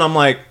I looked and I'm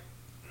like,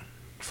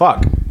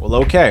 fuck. Well,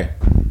 okay.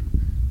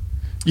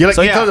 You're like,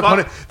 So, you yeah, tell the fuck-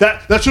 opponent,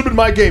 that should have been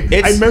my game. I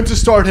It's- meant to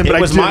start him, but It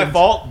I was didn't. my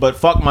fault, but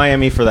fuck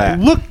Miami for that.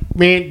 Look,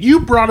 man,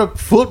 you brought up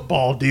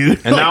football,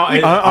 dude. And now,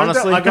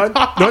 honestly,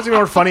 what's even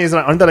more funny is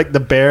aren't that like the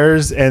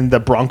Bears and the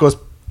Broncos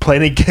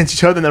playing against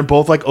each other, and they're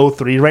both like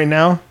 0-3 right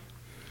now?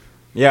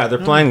 yeah, they're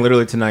playing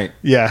literally tonight.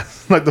 Yeah,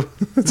 like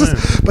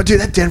but dude,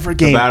 that Denver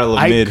game, battle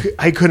of mid.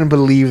 I couldn't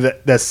believe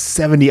that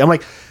 70. I'm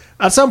like,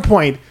 at some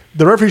point,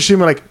 the referee should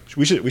be like,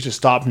 we should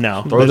stop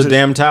now. Throw the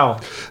damn towel.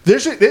 There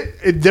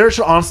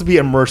should honestly be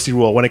a mercy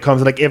rule when it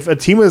comes to like if a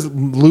team is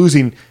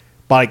losing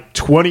by like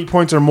 20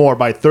 points or more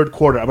by third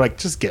quarter, I'm like,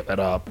 just give it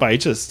up.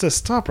 Like, just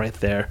stop right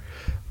there.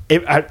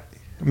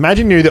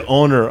 Imagine you're the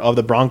owner of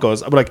the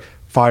Broncos. I'm like,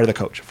 fire the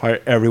coach,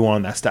 fire everyone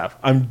on that staff.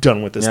 I'm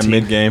done with this Yeah, team.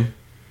 mid game,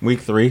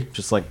 week 3,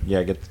 just like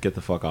get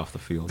the fuck off the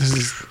field.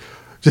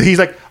 So he's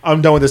like,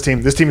 I'm done with this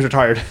team. This team is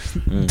retired.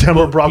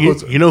 Denver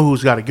Broncos. You know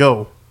who's got to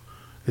go?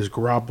 Is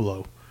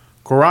Garoppolo.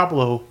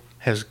 Garoppolo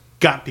has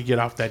got to get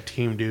off that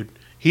team, dude.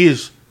 He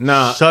is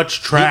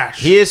such trash.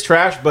 He is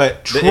trash,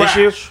 but the Trash.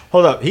 issue.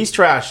 Hold up, he's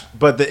trash,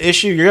 but the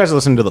issue. You guys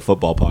listen to the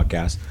football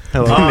podcast.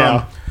 Hello.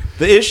 Now.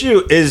 The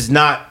issue is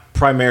not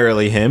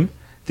primarily him.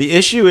 The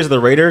issue is the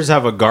Raiders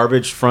have a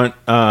garbage front.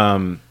 They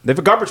have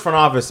a garbage front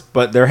office,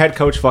 but their head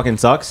coach fucking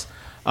sucks.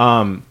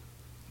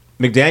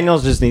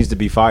 McDaniels just needs to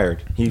be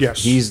fired.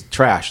 He's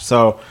trash.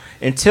 So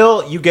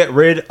until you get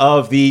rid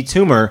of the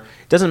tumor,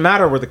 it doesn't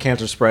matter where the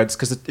cancer spreads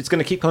because it's going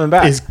to keep coming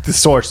back. Is the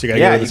source. You got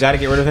to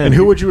get rid of him. And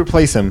who would you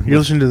replace him? You're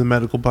listening to the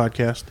medical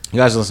podcast. You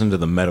guys listen to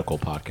the medical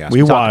podcast.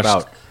 We talk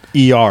watched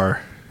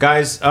ER.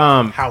 Guys,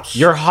 House.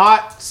 your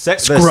hot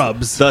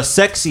Scrubs. the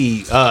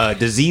sexy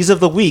disease of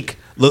the week,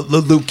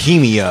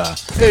 leukemia.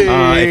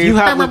 If you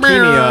have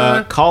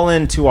leukemia, call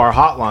in to our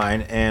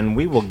hotline and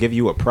we will give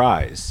you a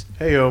prize.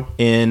 Heyo.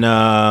 In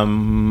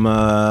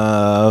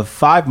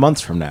 5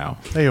 months from now.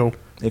 Heyo.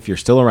 If you're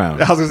still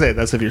around. I was gonna say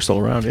that's if you're still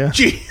around, yeah.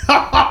 Gee,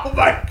 oh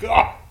my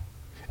god.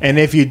 And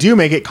if you do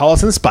make it, call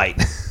us in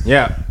spite.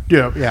 Yeah.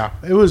 Yeah.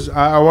 It was.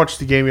 I watched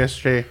the game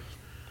yesterday,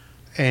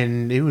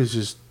 and it was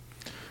just.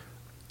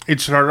 It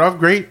started off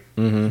great.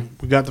 Mm-hmm.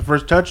 We got the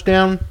first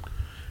touchdown,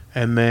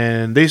 and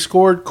then they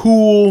scored.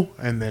 Cool,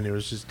 and then it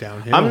was just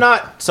downhill. I'm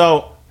not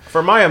so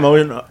for my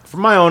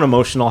own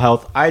emotional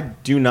health. I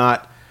do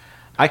not.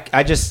 I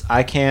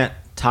can't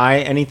tie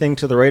anything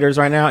to the Raiders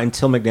right now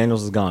until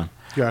McDaniels is gone.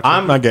 Gotcha.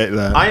 I get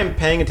that. I am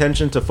paying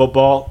attention to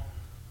football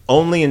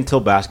only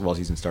until basketball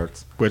season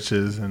starts. Which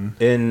is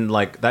in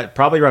like that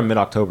probably around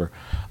mid-October.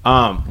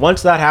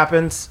 Once that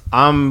happens,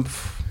 I'm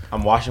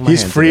washing my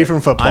hands. He's free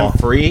from football. I'm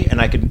free, and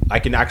I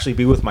can actually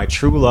be with my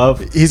true love.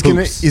 He's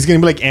gonna be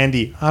like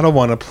Andy. I don't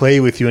want to play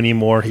with you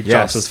anymore. He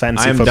drops his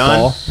fantasy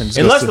football. And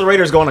unless the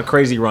Raiders go on a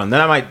crazy run,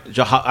 then I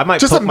might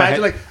just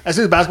imagine like as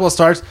soon as basketball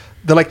starts,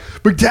 they're like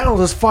McDaniels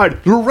is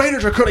fired. The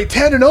Raiders are currently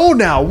 10-0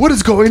 now. What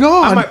is going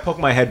on? I might poke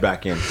my head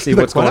back in, see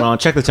what's going on,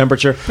 check the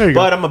temperature.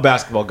 But I'm a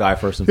basketball guy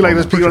first and foremost.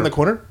 Like just peek around the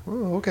corner.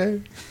 Oh,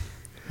 okay.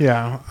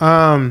 Yeah.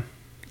 I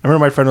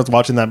remember my friend was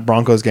watching that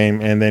Broncos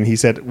game, and then he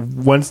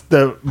said once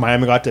the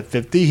Miami got to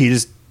 50, he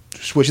just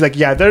switched. He's like,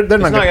 yeah, they're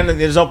not gonna.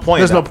 There's no point.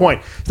 There's no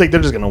point. It's like they're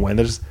just gonna win.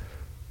 They're just.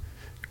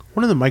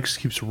 One of the mics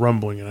keeps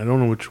rumbling, and I don't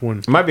know which one.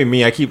 It might be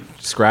me. I keep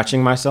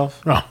scratching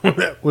myself. Oh,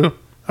 well,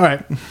 all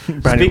right.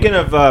 Speaking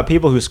of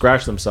people who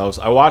scratch themselves,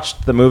 I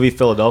watched the movie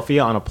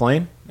Philadelphia on a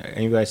plane.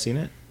 Any of you guys seen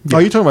it? Yeah. Oh,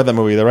 you're talking about that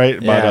movie, though,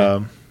 right? Yeah.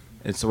 About,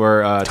 it's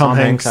where Tom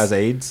Hanks has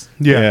AIDS.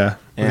 Yeah.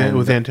 And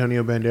with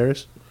Antonio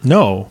Banderas.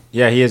 No.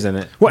 Yeah, he is in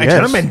it. What? Yes.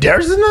 Antonio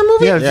Banderas is in that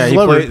movie?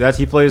 Yeah,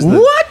 he plays. The,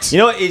 what? You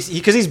know,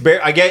 because he's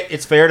I get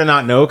it's fair to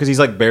not know because he's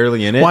like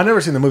barely in it. Well, I've never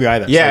seen the movie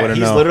either. Yeah, so he's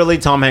know. literally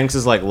Tom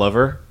Hanks's like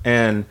lover,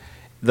 and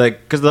like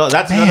because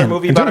that's another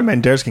movie Antonio about.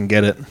 Banderas can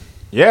get it.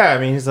 Yeah, I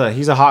mean he's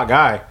a hot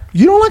guy.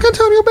 You don't like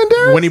Antonio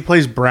Banderas? When he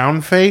plays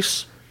brown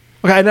face?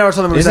 Okay, I never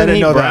saw the movie. Isn't I didn't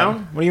he know brown?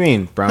 that. What do you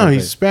mean brown? No,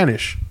 face? he's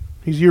Spanish.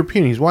 He's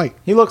European. He's white.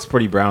 He looks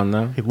pretty brown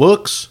though. He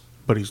looks,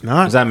 but he's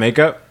not. Is that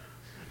makeup?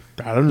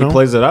 I don't know. He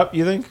plays it up.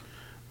 You think?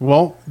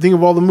 Well, think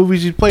of all the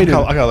movies he's played in.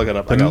 I gotta look it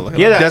up.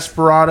 Yeah,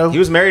 Desperado. He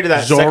was married to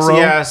that Zorro.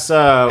 sexy ass.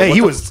 Hey, he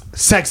was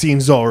sexy in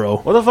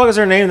Zorro. What the fuck is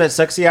her name? That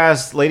sexy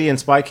ass lady in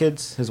Spy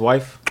Kids. His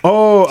wife.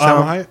 Oh,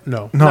 Salma Hayek?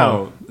 No.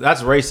 No,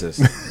 that's racist.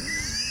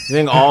 You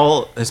think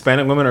all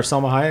Hispanic women are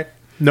Salma Hayek?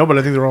 No, but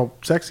I think they're all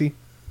sexy.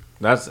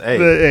 That's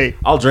Hey.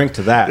 I'll drink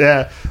to that.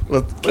 Yeah.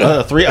 Well,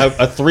 A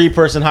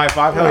 3-person high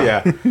five. Hell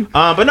yeah.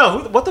 But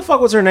no, what the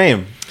fuck was her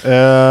name?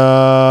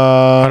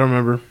 I don't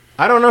remember.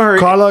 I don't know her.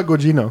 Carla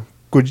Gugino.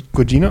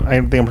 Gugino? I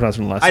think I'm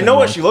pronouncing the last I name know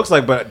what wrong. she looks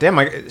like, but damn,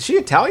 is she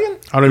Italian?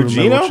 I don't even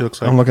remember what she Gugino?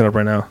 looks like. I'm looking it up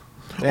right now.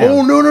 Damn.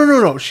 Oh,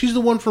 no. She's the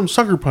one from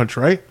Sucker Punch,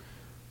 right?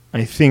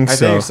 I think I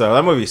so. think so.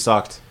 That movie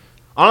sucked.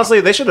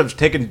 Honestly, they should have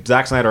taken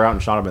Zack Snyder out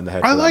and shot him in the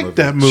head. I for like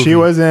that movie. She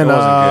was in. It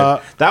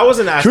wasn't good. That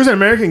wasn't. She was an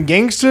American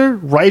Gangster,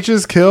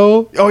 Righteous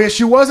Kill. Oh yeah,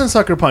 she was in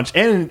Sucker Punch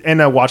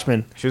and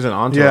Watchmen. She was in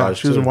Entourage. Yeah,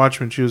 she was too. in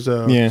Watchmen. She was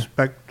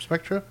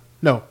Spectra?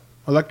 No.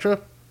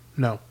 Electra?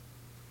 No.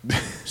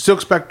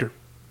 Silk Spectre.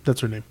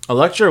 That's her name.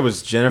 Elektra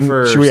was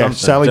Jennifer.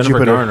 Sally Jennifer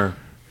Jupiter. Garner.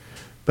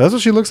 But that's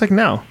what she looks like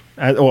now.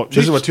 This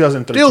is what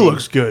 2013. Still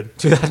looks good.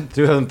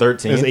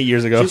 2013. It was 8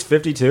 years ago. She's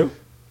 52.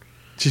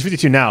 She's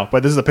 52 now,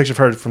 but this is a picture of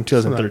her from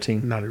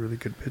 2013. Not a really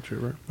good picture,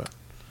 right? But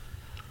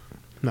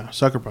no,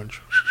 Sucker Punch.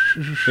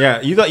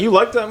 Yeah, you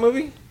liked that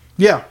movie?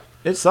 Yeah.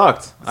 It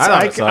sucked. I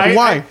thought it sucked.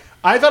 Why?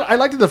 I thought I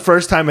liked it the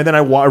first time, and then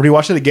I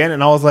rewatched it again,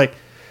 and I was like,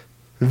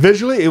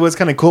 visually it was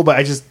kind of cool, but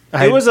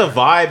it was a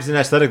vibes and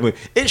aesthetic movie.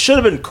 It should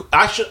have been.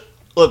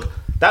 Look.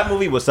 That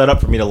movie was set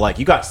up for me to like.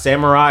 You got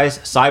samurais,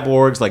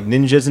 cyborgs, like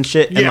ninjas and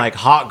shit, and like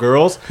hot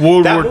girls.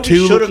 World that War movie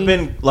II should have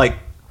looking? been like.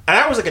 And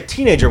I was like a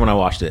teenager when I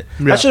watched it.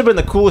 Yeah. That should have been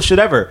the coolest shit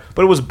ever.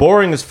 But it was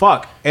boring as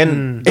fuck.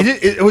 And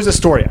it was a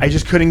story. I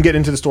just couldn't get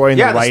into the story and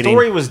yeah, the writing. the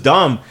story was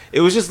dumb.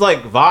 It was just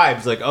like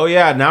vibes. Like, oh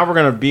yeah, now we're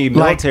gonna be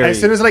Like military. as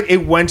soon as like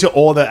it went to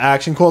all the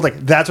action calls, like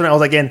that's when I was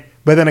like in.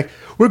 But then like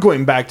we're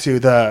going back to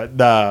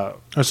the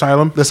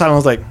Asylum. the silent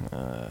was like.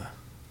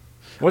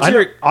 what's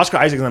your Oscar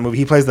Isaac in that movie?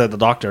 He plays the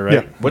doctor,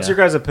 right? Yeah. What's your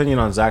guys' opinion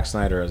on Zack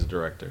Snyder as a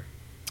director?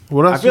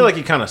 What else? I feel like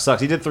he kind of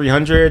sucks. He did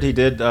 300. He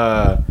did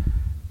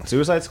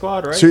Suicide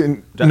Squad, right?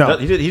 No.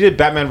 He did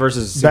Batman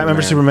versus Batman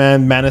vs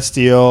Superman, Man of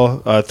Steel,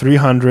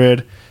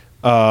 300.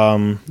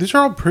 these are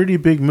all pretty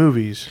big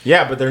movies.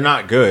 Yeah, but they're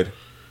not good.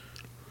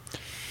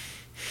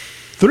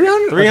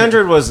 300.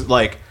 300 was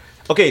like.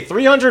 Okay,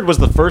 300 was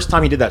the first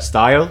time he did that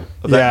style.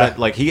 That,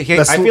 like I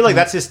feel like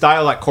that's his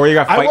style, like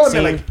choreographed I fight will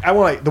scene. admit,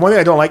 the one thing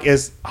I don't like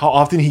is how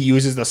often he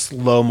uses the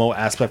slow mo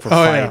aspect for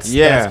fights.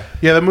 yeah.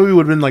 Yeah, that movie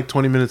would have been like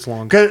 20 minutes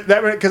long.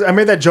 Because I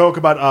made that joke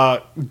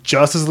about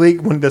Justice League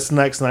when the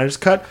Snyder's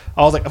cut.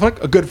 I was like, I feel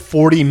like a good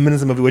 40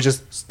 minutes of the movie was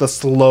just the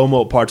slow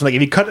mo parts. Like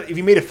if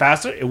you made it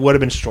faster, it would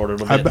have been shorter.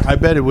 I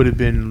bet it would have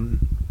been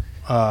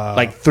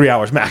like 3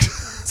 hours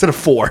max. instead of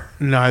 4.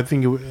 No, I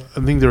think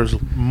I think there was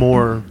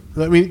more.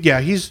 I mean, yeah,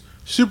 he's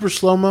super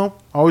slow mo.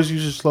 Always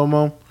uses slow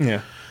mo.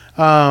 Yeah.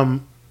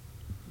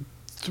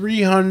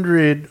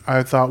 300,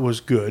 I thought was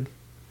good.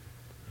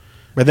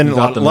 But then a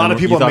lot of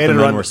people made it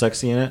around. More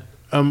sexy in it.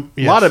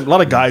 Yes. A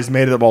lot of guys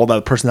made it up all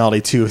that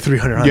personality too.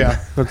 300.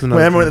 Yeah, that's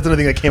another. That's another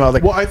thing that came out.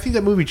 Like, Well, I think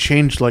that movie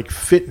changed like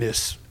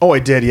fitness oh,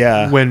 it did.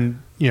 Yeah.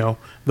 when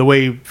the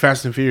way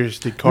Fast and Furious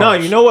did cars. No,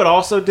 you know what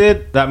also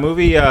did that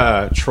movie?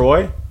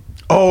 Troy.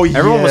 Oh, yeah.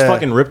 Everyone was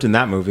fucking ripped in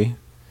that movie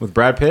with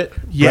Brad Pitt.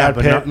 Yeah,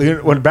 Brad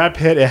Pitt. When Brad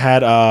Pitt, it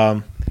had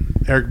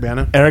Eric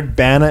Bana. Eric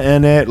Bana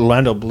in it,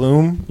 Orlando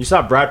Bloom. You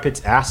saw Brad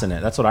Pitt's ass in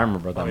it. That's what I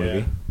remember about that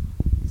movie.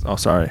 Oh,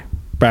 sorry.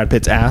 Brad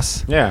Pitt's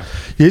ass. Yeah.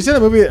 You see that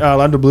movie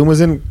Orlando Bloom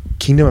was in,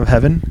 Kingdom of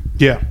Heaven?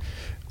 Yeah,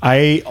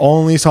 I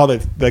only saw the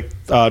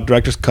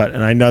director's cut,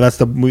 and I know that's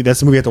the movie. That's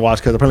the movie I have to watch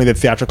because apparently the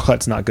theatrical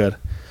cut's not good.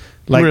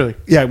 Like, Really?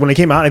 Yeah, when it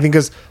came out, I think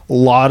because a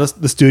lot of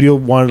the studio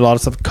wanted a lot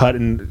of stuff cut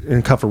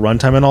and cut for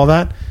runtime and all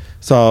that.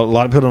 So a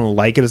lot of people don't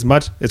like it as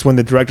much. It's when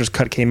the director's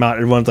cut came out,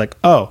 everyone's like,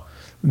 "Oh,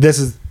 this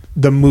is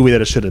the movie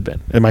that it should have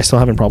been." Am I still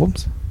having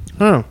problems? I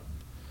don't know.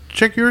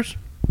 Check yours.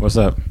 What's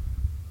up?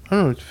 I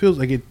don't know. It feels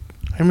like it.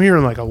 I'm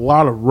hearing like a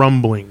lot of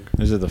rumbling.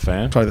 Is it the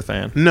fan? Probably the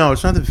fan. No,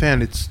 it's not the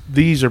fan. It's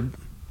these are.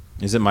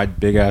 Is it my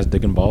big ass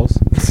dick and balls?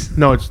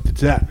 No, it's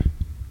that.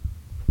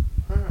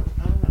 I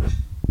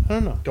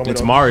don't know.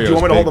 It's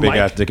Mario's big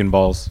ass dick and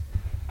balls.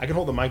 I can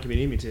hold the mic if you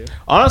need me to.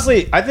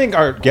 Honestly, I think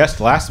our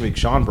guest last week,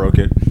 Sean, broke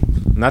it.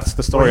 And that's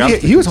the story.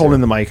 He was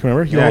holding the mic,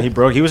 remember? He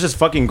broke. He was just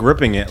fucking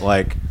gripping it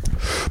like.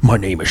 My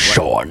name is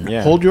Sean.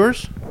 Yeah. Hold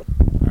yours. All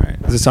right.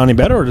 Does it sound any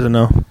better or does it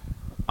no?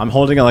 I'm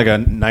holding it like a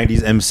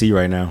 '90s MC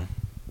right now.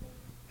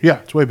 Yeah,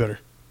 it's way better.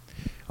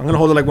 I'm gonna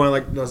hold it like one of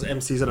like those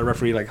MCs at a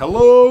referee, like,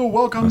 "Hello,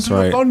 welcome That's to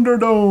right. the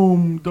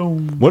Thunderdome."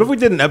 Dome. What if we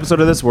did an episode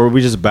of this where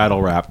we just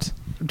battle rapped?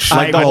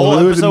 I the whole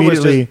lose episode was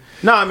immediately.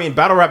 just. No, I mean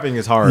battle rapping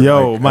is hard.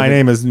 Yo, Like, my I think-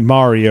 name is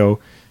Mario.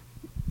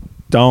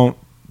 Don't.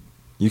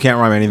 You can't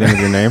rhyme anything with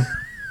your name.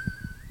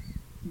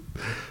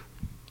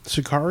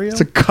 Sicario.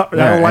 I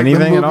Yeah, don't like the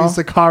anything movie at all?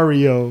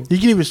 Sicario. You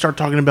can even start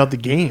talking about the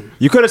game.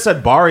 You could have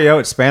said barrio.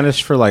 It's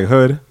Spanish for like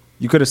hood.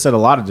 You could have said a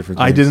lot of different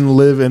things. I didn't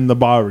live in the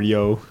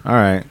barrio. All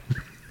right.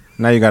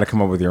 Now you got to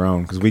come up with your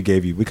own because we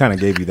kind of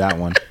gave you that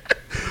one.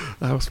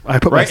 I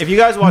put Right, if you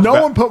guys watch no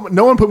one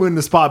put me in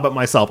the spot but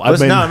myself.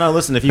 Listen,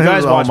 listen. If you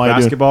guys watch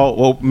basketball,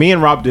 what me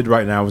and Rob did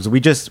right now was we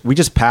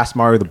just passed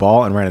Mario the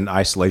ball and ran an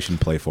isolation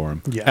play for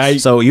him.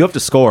 Yes. So you have to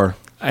score.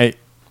 I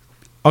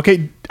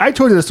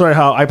told you the story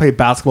how I played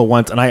basketball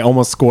once and I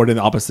almost scored in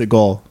the opposite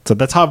goal. So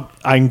that's how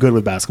I'm good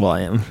with basketball.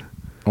 I am.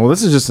 Well,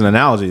 this is just an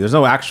analogy. There's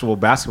no actual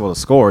basketball to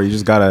score. You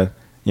just gotta,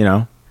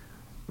 rhyme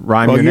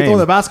Well, your you name throw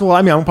the basketball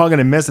at me, I'm probably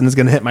gonna miss and it's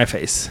gonna hit my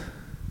face.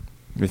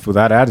 with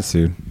that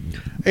attitude.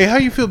 Hey, how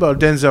you feel about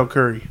Denzel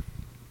Curry?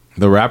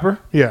 The rapper?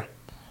 Yeah.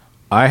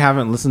 I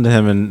haven't listened to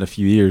him in a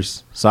few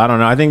years, so I don't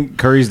know. I think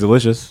curry's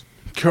delicious.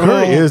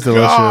 Curry is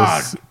delicious.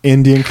 God.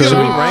 Indian curry. Should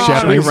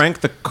we rank,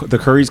 Japanese. the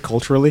curries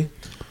culturally?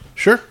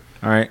 Sure.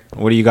 All right.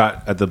 What do you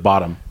got at the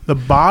bottom? The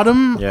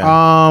bottom,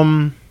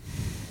 Yeah.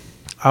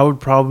 I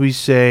would probably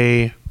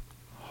say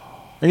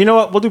And you know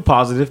what? We'll do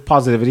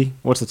positivity.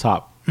 What's the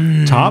top?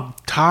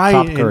 Top?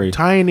 Thai curry. and,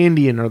 Thai and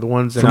Indian are the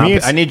ones that For me,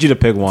 it's- I need you to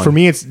pick one. For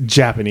me, it's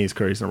Japanese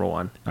curries number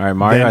one. All right.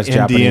 Mario then has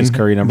Japanese Indian,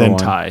 curry number then one.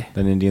 Thai.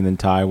 Then Indian, then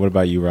Thai. What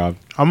about you, Rob?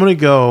 I'm gonna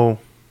go.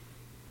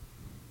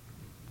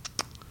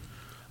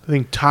 I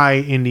think Thai,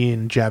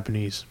 Indian,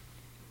 Japanese.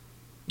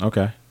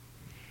 Okay.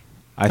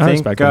 I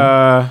respect think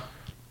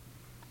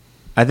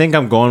I think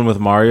I'm going with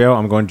Mario.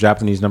 I'm going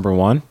Japanese number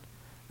one.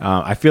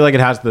 I feel like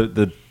it has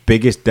the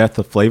biggest depth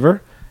of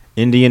flavor.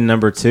 Indian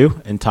number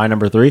two and Thai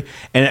number three.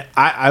 And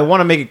I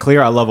want to make it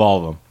clear I love all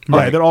of them.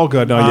 Right, they're all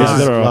good.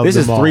 No, This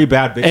is three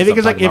bad bitches. I think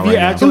it's like if you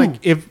actually like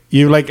if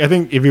you like I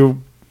think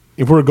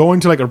if we're going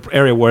to like an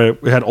area where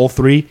we had all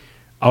three,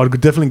 I would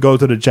definitely go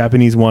to the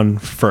Japanese one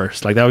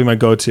first. Like that would be my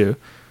go-to.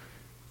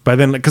 But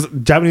then because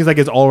Japanese like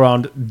is all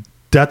around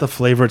depth of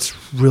flavor, it's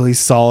really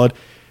solid.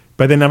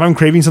 But then if I'm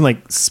craving something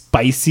like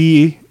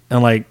spicy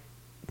and like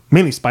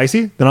mainly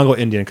spicy, then I'll go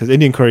Indian because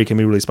Indian curry can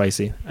be really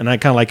spicy, and I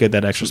kind of like it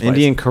that extra spice.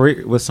 Indian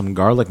curry with some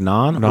garlic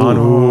naan. naan.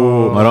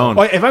 Ooh. Maroon.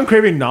 Oh, if I'm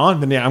craving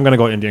naan, then yeah, I'm gonna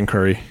go Indian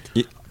curry.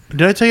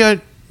 Did I tell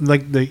you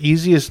like the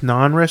easiest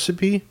naan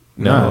recipe?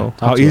 No,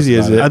 talk how to us easy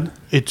is about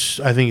it?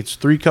 I think it's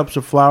 3 cups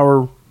of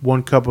flour,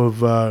 1 cup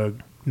of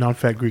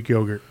non-fat Greek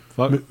yogurt.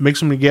 Fuck. Mix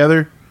them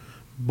together,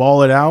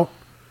 ball it out.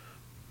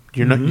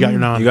 You got your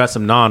naan. You got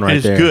some naan right and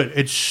it's there. good.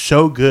 It's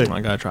so good.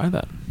 I gotta try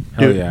that.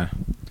 Hell Dude. yeah.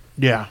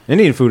 Yeah.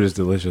 Indian food is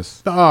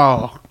delicious.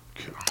 Oh,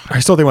 I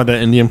still think about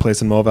that Indian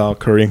place in Mobile,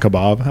 curry and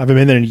kebab. I haven't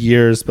been there in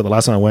years, but the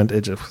last time I went,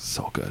 it just was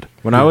so good.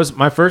 When I was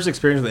my first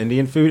experience with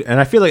Indian food, and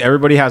I feel like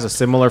everybody has a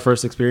similar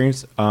first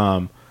experience,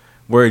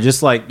 where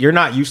just like you're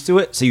not used to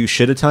it, so you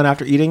shit a ton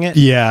after eating it.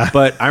 Yeah.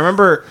 But I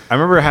remember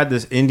I had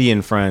this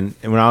Indian friend,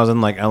 and when I was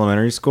in like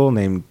elementary school,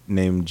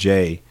 named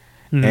Jay,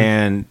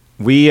 and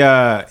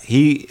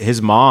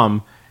his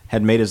mom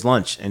had made his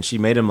lunch, and she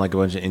made him like a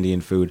bunch of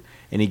Indian food,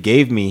 and he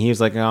gave me. He was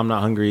like, "I'm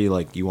not hungry.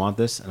 Like, you want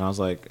this?" And I was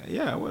like,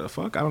 "Yeah, what the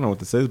fuck? I don't know what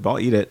this is, but I'll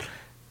eat it."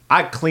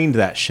 I cleaned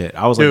that shit.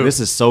 I was like, Dude. "This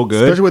is so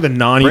good." Especially with a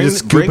naan, you just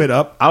scoop it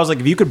up. I was like,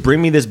 "If you could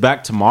bring me this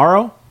back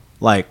tomorrow,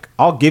 like,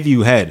 I'll give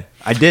you head."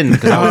 I didn't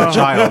because I was a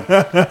child,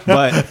 but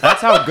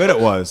that's how good it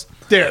was.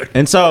 There.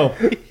 And so,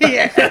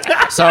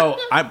 so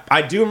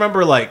I do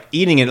remember like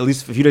eating it at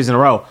least a few days in a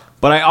row.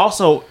 But I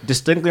also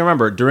distinctly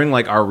remember during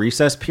like our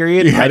recess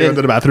period, You had to go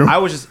to the bathroom? I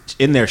was just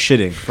in there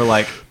shitting for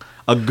like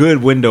a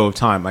good window of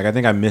time. Like I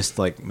think I missed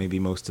like maybe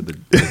most of the.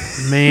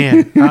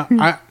 Man,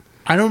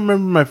 I don't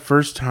remember my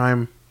first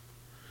time.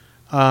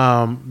 But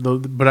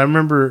I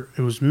remember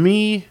it was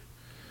me,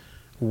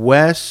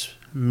 Wes,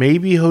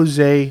 maybe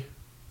Jose.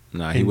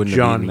 No, he And wouldn't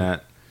Johnny.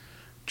 have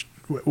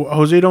eaten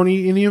Jose don't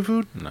eat Indian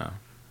food. that. No,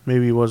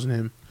 Maybe it wasn't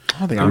him. I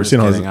don't think I'm I've ever just seen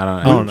kidding. Jose. I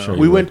I don't don't know. know.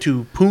 We went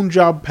to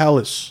Punjab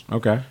Palace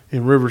Okay,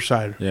 in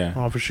Riverside, Yeah.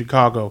 off of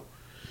Chicago,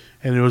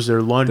 and it was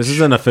their lunch. this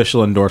is an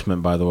official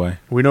endorsement, by the way.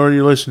 We know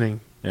you're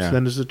listening. Yeah.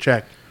 Send us a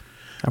check.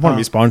 I want to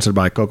be sponsored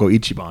by Coco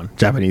Ichiban,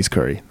 Japanese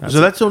curry. So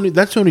that's the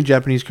only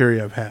Japanese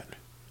curry I've had.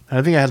 And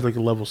I think I had like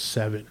a level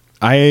 7.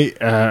 I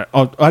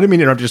didn't mean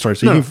to interrupt your story.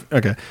 So No.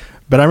 okay,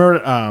 but I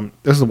remember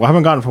I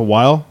haven't gotten it for a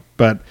while,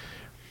 but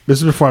this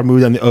is before I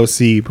moved on the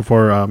OC.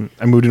 Before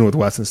I moved in with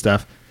Wes and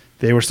stuff,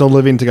 they were still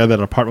living together at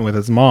an apartment with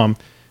his mom.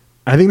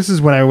 I think this is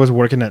when I was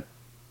working at.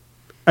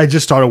 I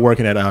just started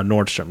working at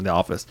Nordstrom, the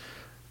office.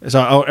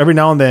 So every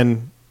now and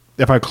then,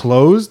 if I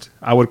closed,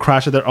 I would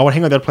crash at I would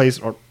hang at that place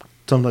or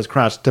sometimes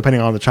crash depending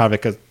on the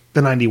traffic because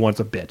the 91's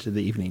a bitch in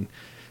the evening.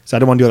 So I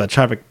didn't want to deal with that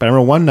traffic. But I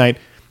remember one night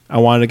I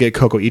wanted to get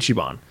Coco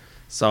Ichiban.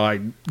 So I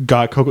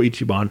got Coco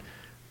Ichiban,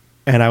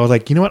 and I was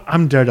like, you know what?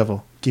 I'm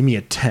Daredevil. Give me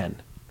a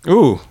 10.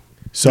 Ooh,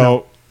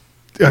 So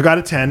I got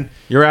a 10.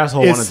 your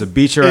asshole It's- wanted to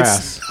beat your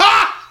it's- ass.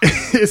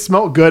 It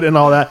smelled good and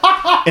all that.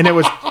 And it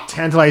was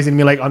tantalizing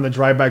me like on the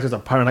drive back to the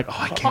apartment. Like,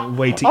 oh, I can't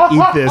wait to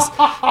eat this.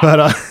 But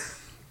I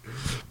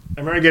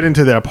remember getting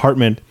to the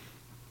apartment,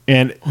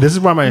 and this is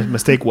where my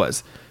mistake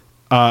was.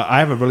 I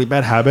have a really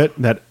bad habit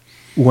that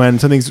when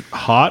something's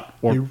hot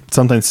or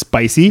sometimes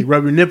spicy, You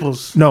rub your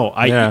nipples. no,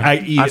 I Yeah,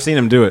 eat. I've seen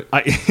him do it.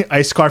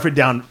 I scarf it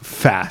down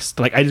fast.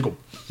 Like I just go,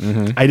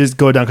 I just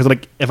go down because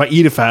like if I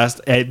eat it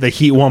fast, the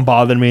heat won't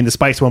bother me and the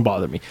spice won't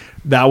bother me.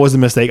 That was the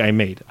mistake I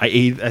made. I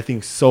ate I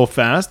think so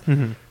fast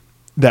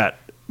that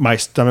my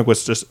stomach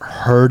was just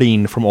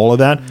hurting from all of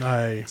that.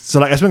 Nice. So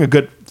like I spent a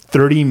good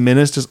 30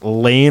 minutes just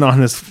laying on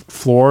this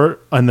floor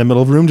in the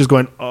middle of the room, just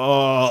going,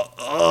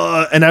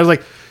 and I was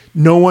like.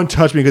 No one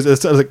touched me because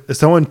I was like, if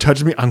someone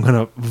touches me, I'm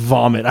gonna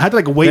vomit. I had to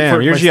like wait Damn,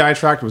 for your my- GI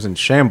tract was in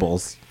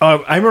shambles. I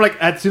remember like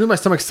as soon as my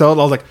stomach settled,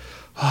 I was like,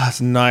 oh, that's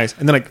nice.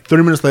 And then like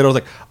 30 minutes later, I was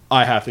like,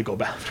 I have to go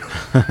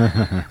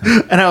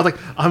bathroom. And I was like,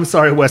 I'm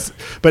sorry, Wes,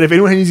 but if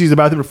anyone needs to use the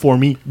bathroom before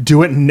me,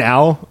 do it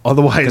now.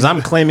 Otherwise, Because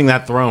I'm claiming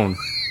that throne.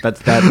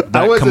 That's that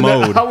I was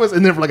commode. I was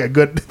in there for like a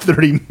good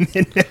 30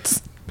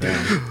 minutes.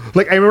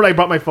 Like I remember I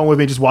brought my phone with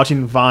me just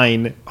watching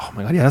Vine. Oh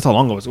my god, yeah, that's how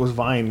long ago it was. It was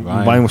Vine.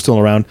 Vine was still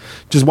around.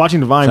 Just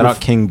watching Vine. Shout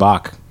out King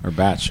Bach or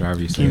Batch, however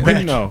you say it.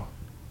 When, no.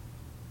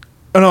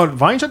 Oh no,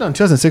 Vine shut down in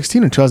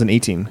 2016 or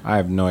 2018. I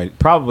have no idea.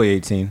 Probably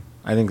 18.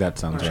 I think that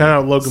sounds Shout right.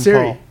 out Logan Siri.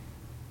 Paul.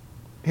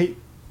 Hey,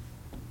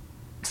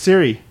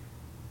 Siri.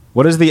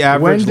 What is the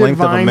average did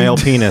length of a Vine- male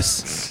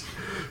penis?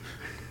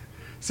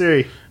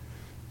 Siri.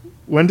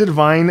 When did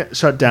Vine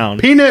shut down?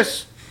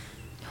 Penis.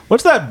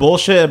 What's that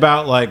bullshit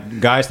about like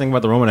guys thinking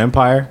about the Roman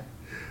Empire?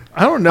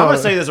 I don't know. I'm gonna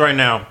say this right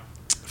now.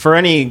 For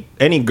any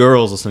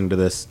girls listening to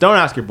this, don't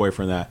ask your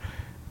boyfriend that.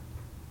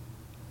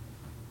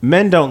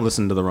 Men don't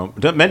listen to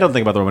men don't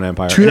think about the Roman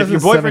Empire. And if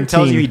your boyfriend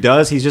tells you he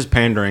does, he's just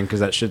pandering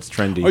because that shit's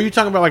trendy. Are you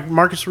talking about like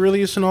Marcus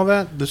Aurelius and all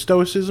that? The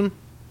Stoicism?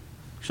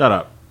 Shut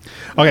up.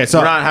 Okay, so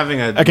We're not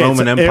having a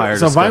Roman Empire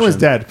So Vine was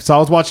discussion. dead. So I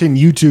was watching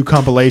YouTube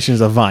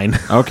compilations of Vine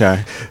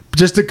Okay.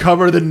 just to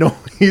cover the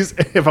noise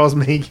if I was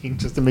making,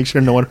 just to make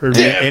sure no one heard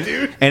me.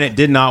 And it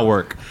did not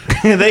work.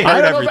 They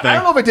heard everything. I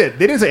don't know if it did.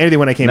 They didn't say anything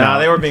when I came out. Nah,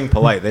 they were being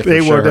polite. They, for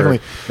They sure were definitely.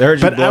 They heard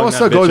you But I blowing will that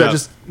still go bitch there. up.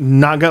 Just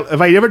not go. If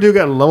I ever do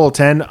get level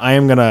 10, I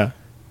am gonna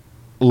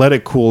let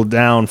it cool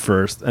down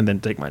first and then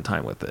take my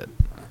time with it.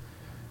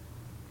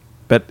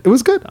 But it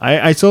was good.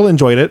 I still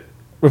enjoyed it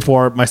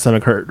before my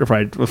stomach hurt. Before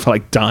I felt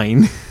like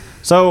dying.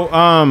 So,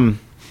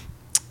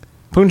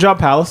 Punjab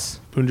Palace.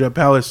 Punjab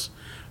Palace.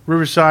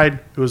 Riverside.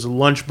 It was a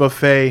lunch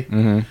buffet.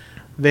 Mm-hmm.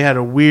 They had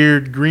a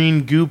weird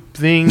green goop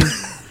thing,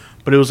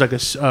 but it was like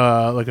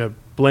a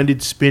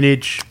blended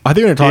spinach I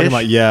think we're talking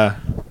dish. about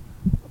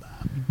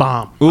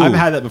bomb. Ooh. I've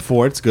had that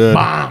before. It's good.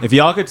 Bomb. If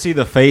y'all could see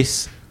the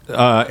face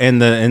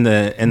and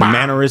the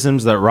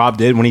mannerisms that Rob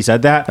did when he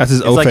said that, That's his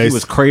it's O like face. he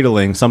was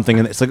cradling something,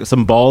 and it's like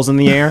some balls in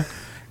the air.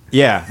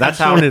 Yeah, that's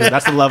how. wanted it.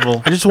 That's the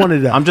level. I just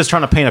wanted to. I'm just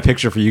trying to paint a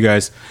picture for you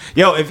guys.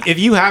 Yo, if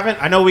you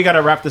haven't, I know we got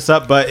to wrap this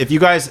up, but if you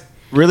guys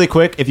really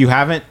quick, if you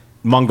haven't,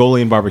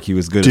 Mongolian barbecue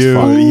is good as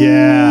fuck. Dude,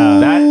 yeah.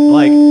 That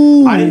like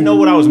I didn't know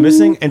what I was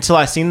missing until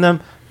I seen them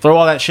throw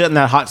all that shit in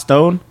that hot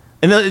stone.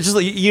 And then it's just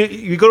like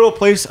you go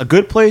to a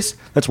good place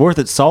that's worth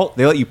its salt.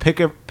 They let you pick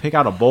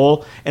out a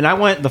bowl. And I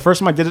went the first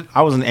time I did it,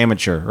 I was an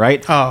amateur,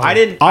 right? Oh. I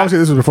didn't. Obviously,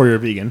 this was before you were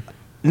vegan.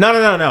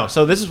 No.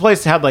 So this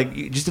place had like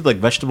you just did like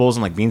vegetables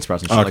and like bean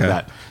sprouts and shit Okay. like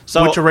that.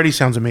 So Which already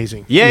sounds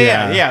amazing.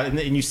 yeah, and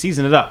you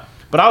season it up.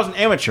 But I was an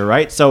amateur,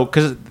 right? So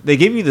because they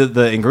give you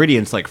the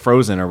ingredients like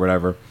frozen or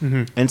whatever,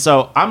 and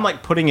so I'm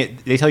like putting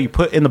it. They tell you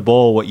put in the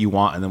bowl what you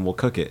want, and then we'll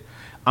cook it.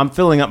 I'm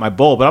filling up my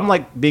bowl, but I'm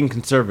like being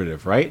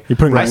conservative, right? You're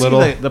putting I a see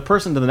little- the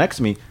person to the next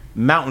to me,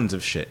 mountains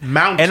of shit,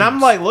 Mountains. and I'm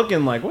like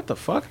looking like what the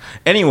fuck.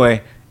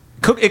 Anyway,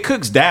 it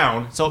cooks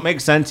down, so it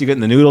makes sense. You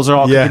getting the noodles are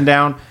all Yeah. cooking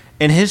down.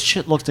 And his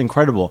shit looked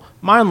incredible.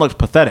 Mine looked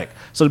pathetic.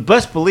 So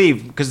best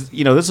believe, because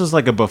this is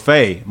like a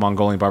buffet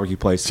Mongolian barbecue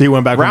place. So you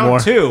went back for round more?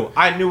 2.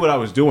 I knew what I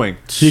was doing.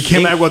 So you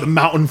came back with a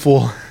mountain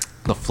full.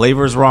 The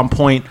flavors were on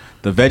point.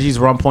 The veggies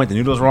were on point. The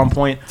noodles were on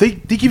point. They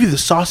give you the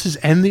sauces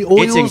and the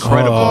oils. It's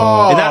incredible.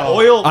 Oh. And that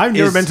oil. I've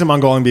never been to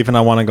Mongolian beef, and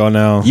I want to go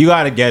now. You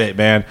got to get it,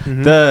 man.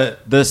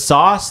 The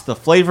sauce, the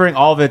flavoring,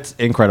 all of it's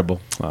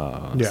incredible.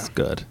 Yeah. That's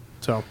good.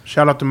 So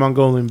shout out to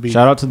Mongolian beef.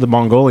 Shout out to the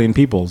Mongolian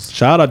peoples.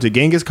 Shout out to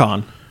Genghis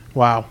Khan.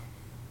 Wow.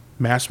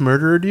 Mass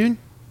murderer, dude?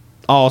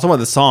 Oh, some of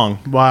the song.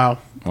 Wow.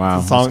 Wow,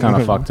 It's a that's song- kind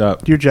of fucked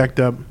up. You're jacked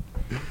up.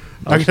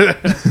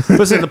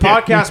 Listen, the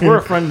podcast, we're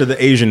a friend to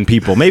the Asian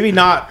people. Maybe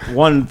not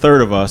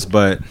 1/3 of us,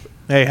 but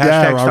Hey, hashtag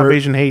Yeah, stop Robert.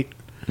 Asian hate.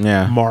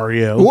 yeah.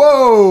 Mario.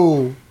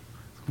 Whoa.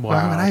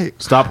 Wow.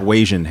 Stop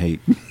Asian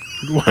hate.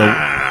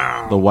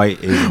 The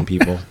white Asian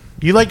people.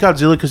 You like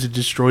Godzilla because it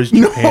destroys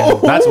Japan.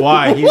 That's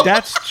why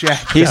That's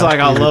jacked he's up, like,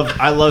 I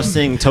dude. love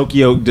seeing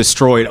Tokyo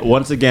destroyed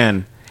once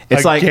again.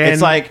 It's Again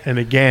like and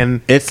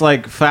again. it's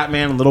like Fat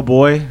Man and Little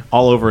Boy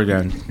all over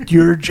again.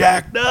 You're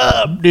jacked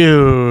up,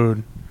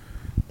 dude.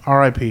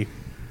 R.I.P.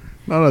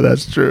 None of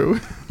that's true.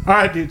 All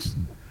right, dudes.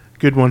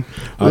 Good one.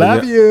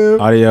 Love you.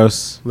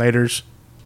 Adios. Laters.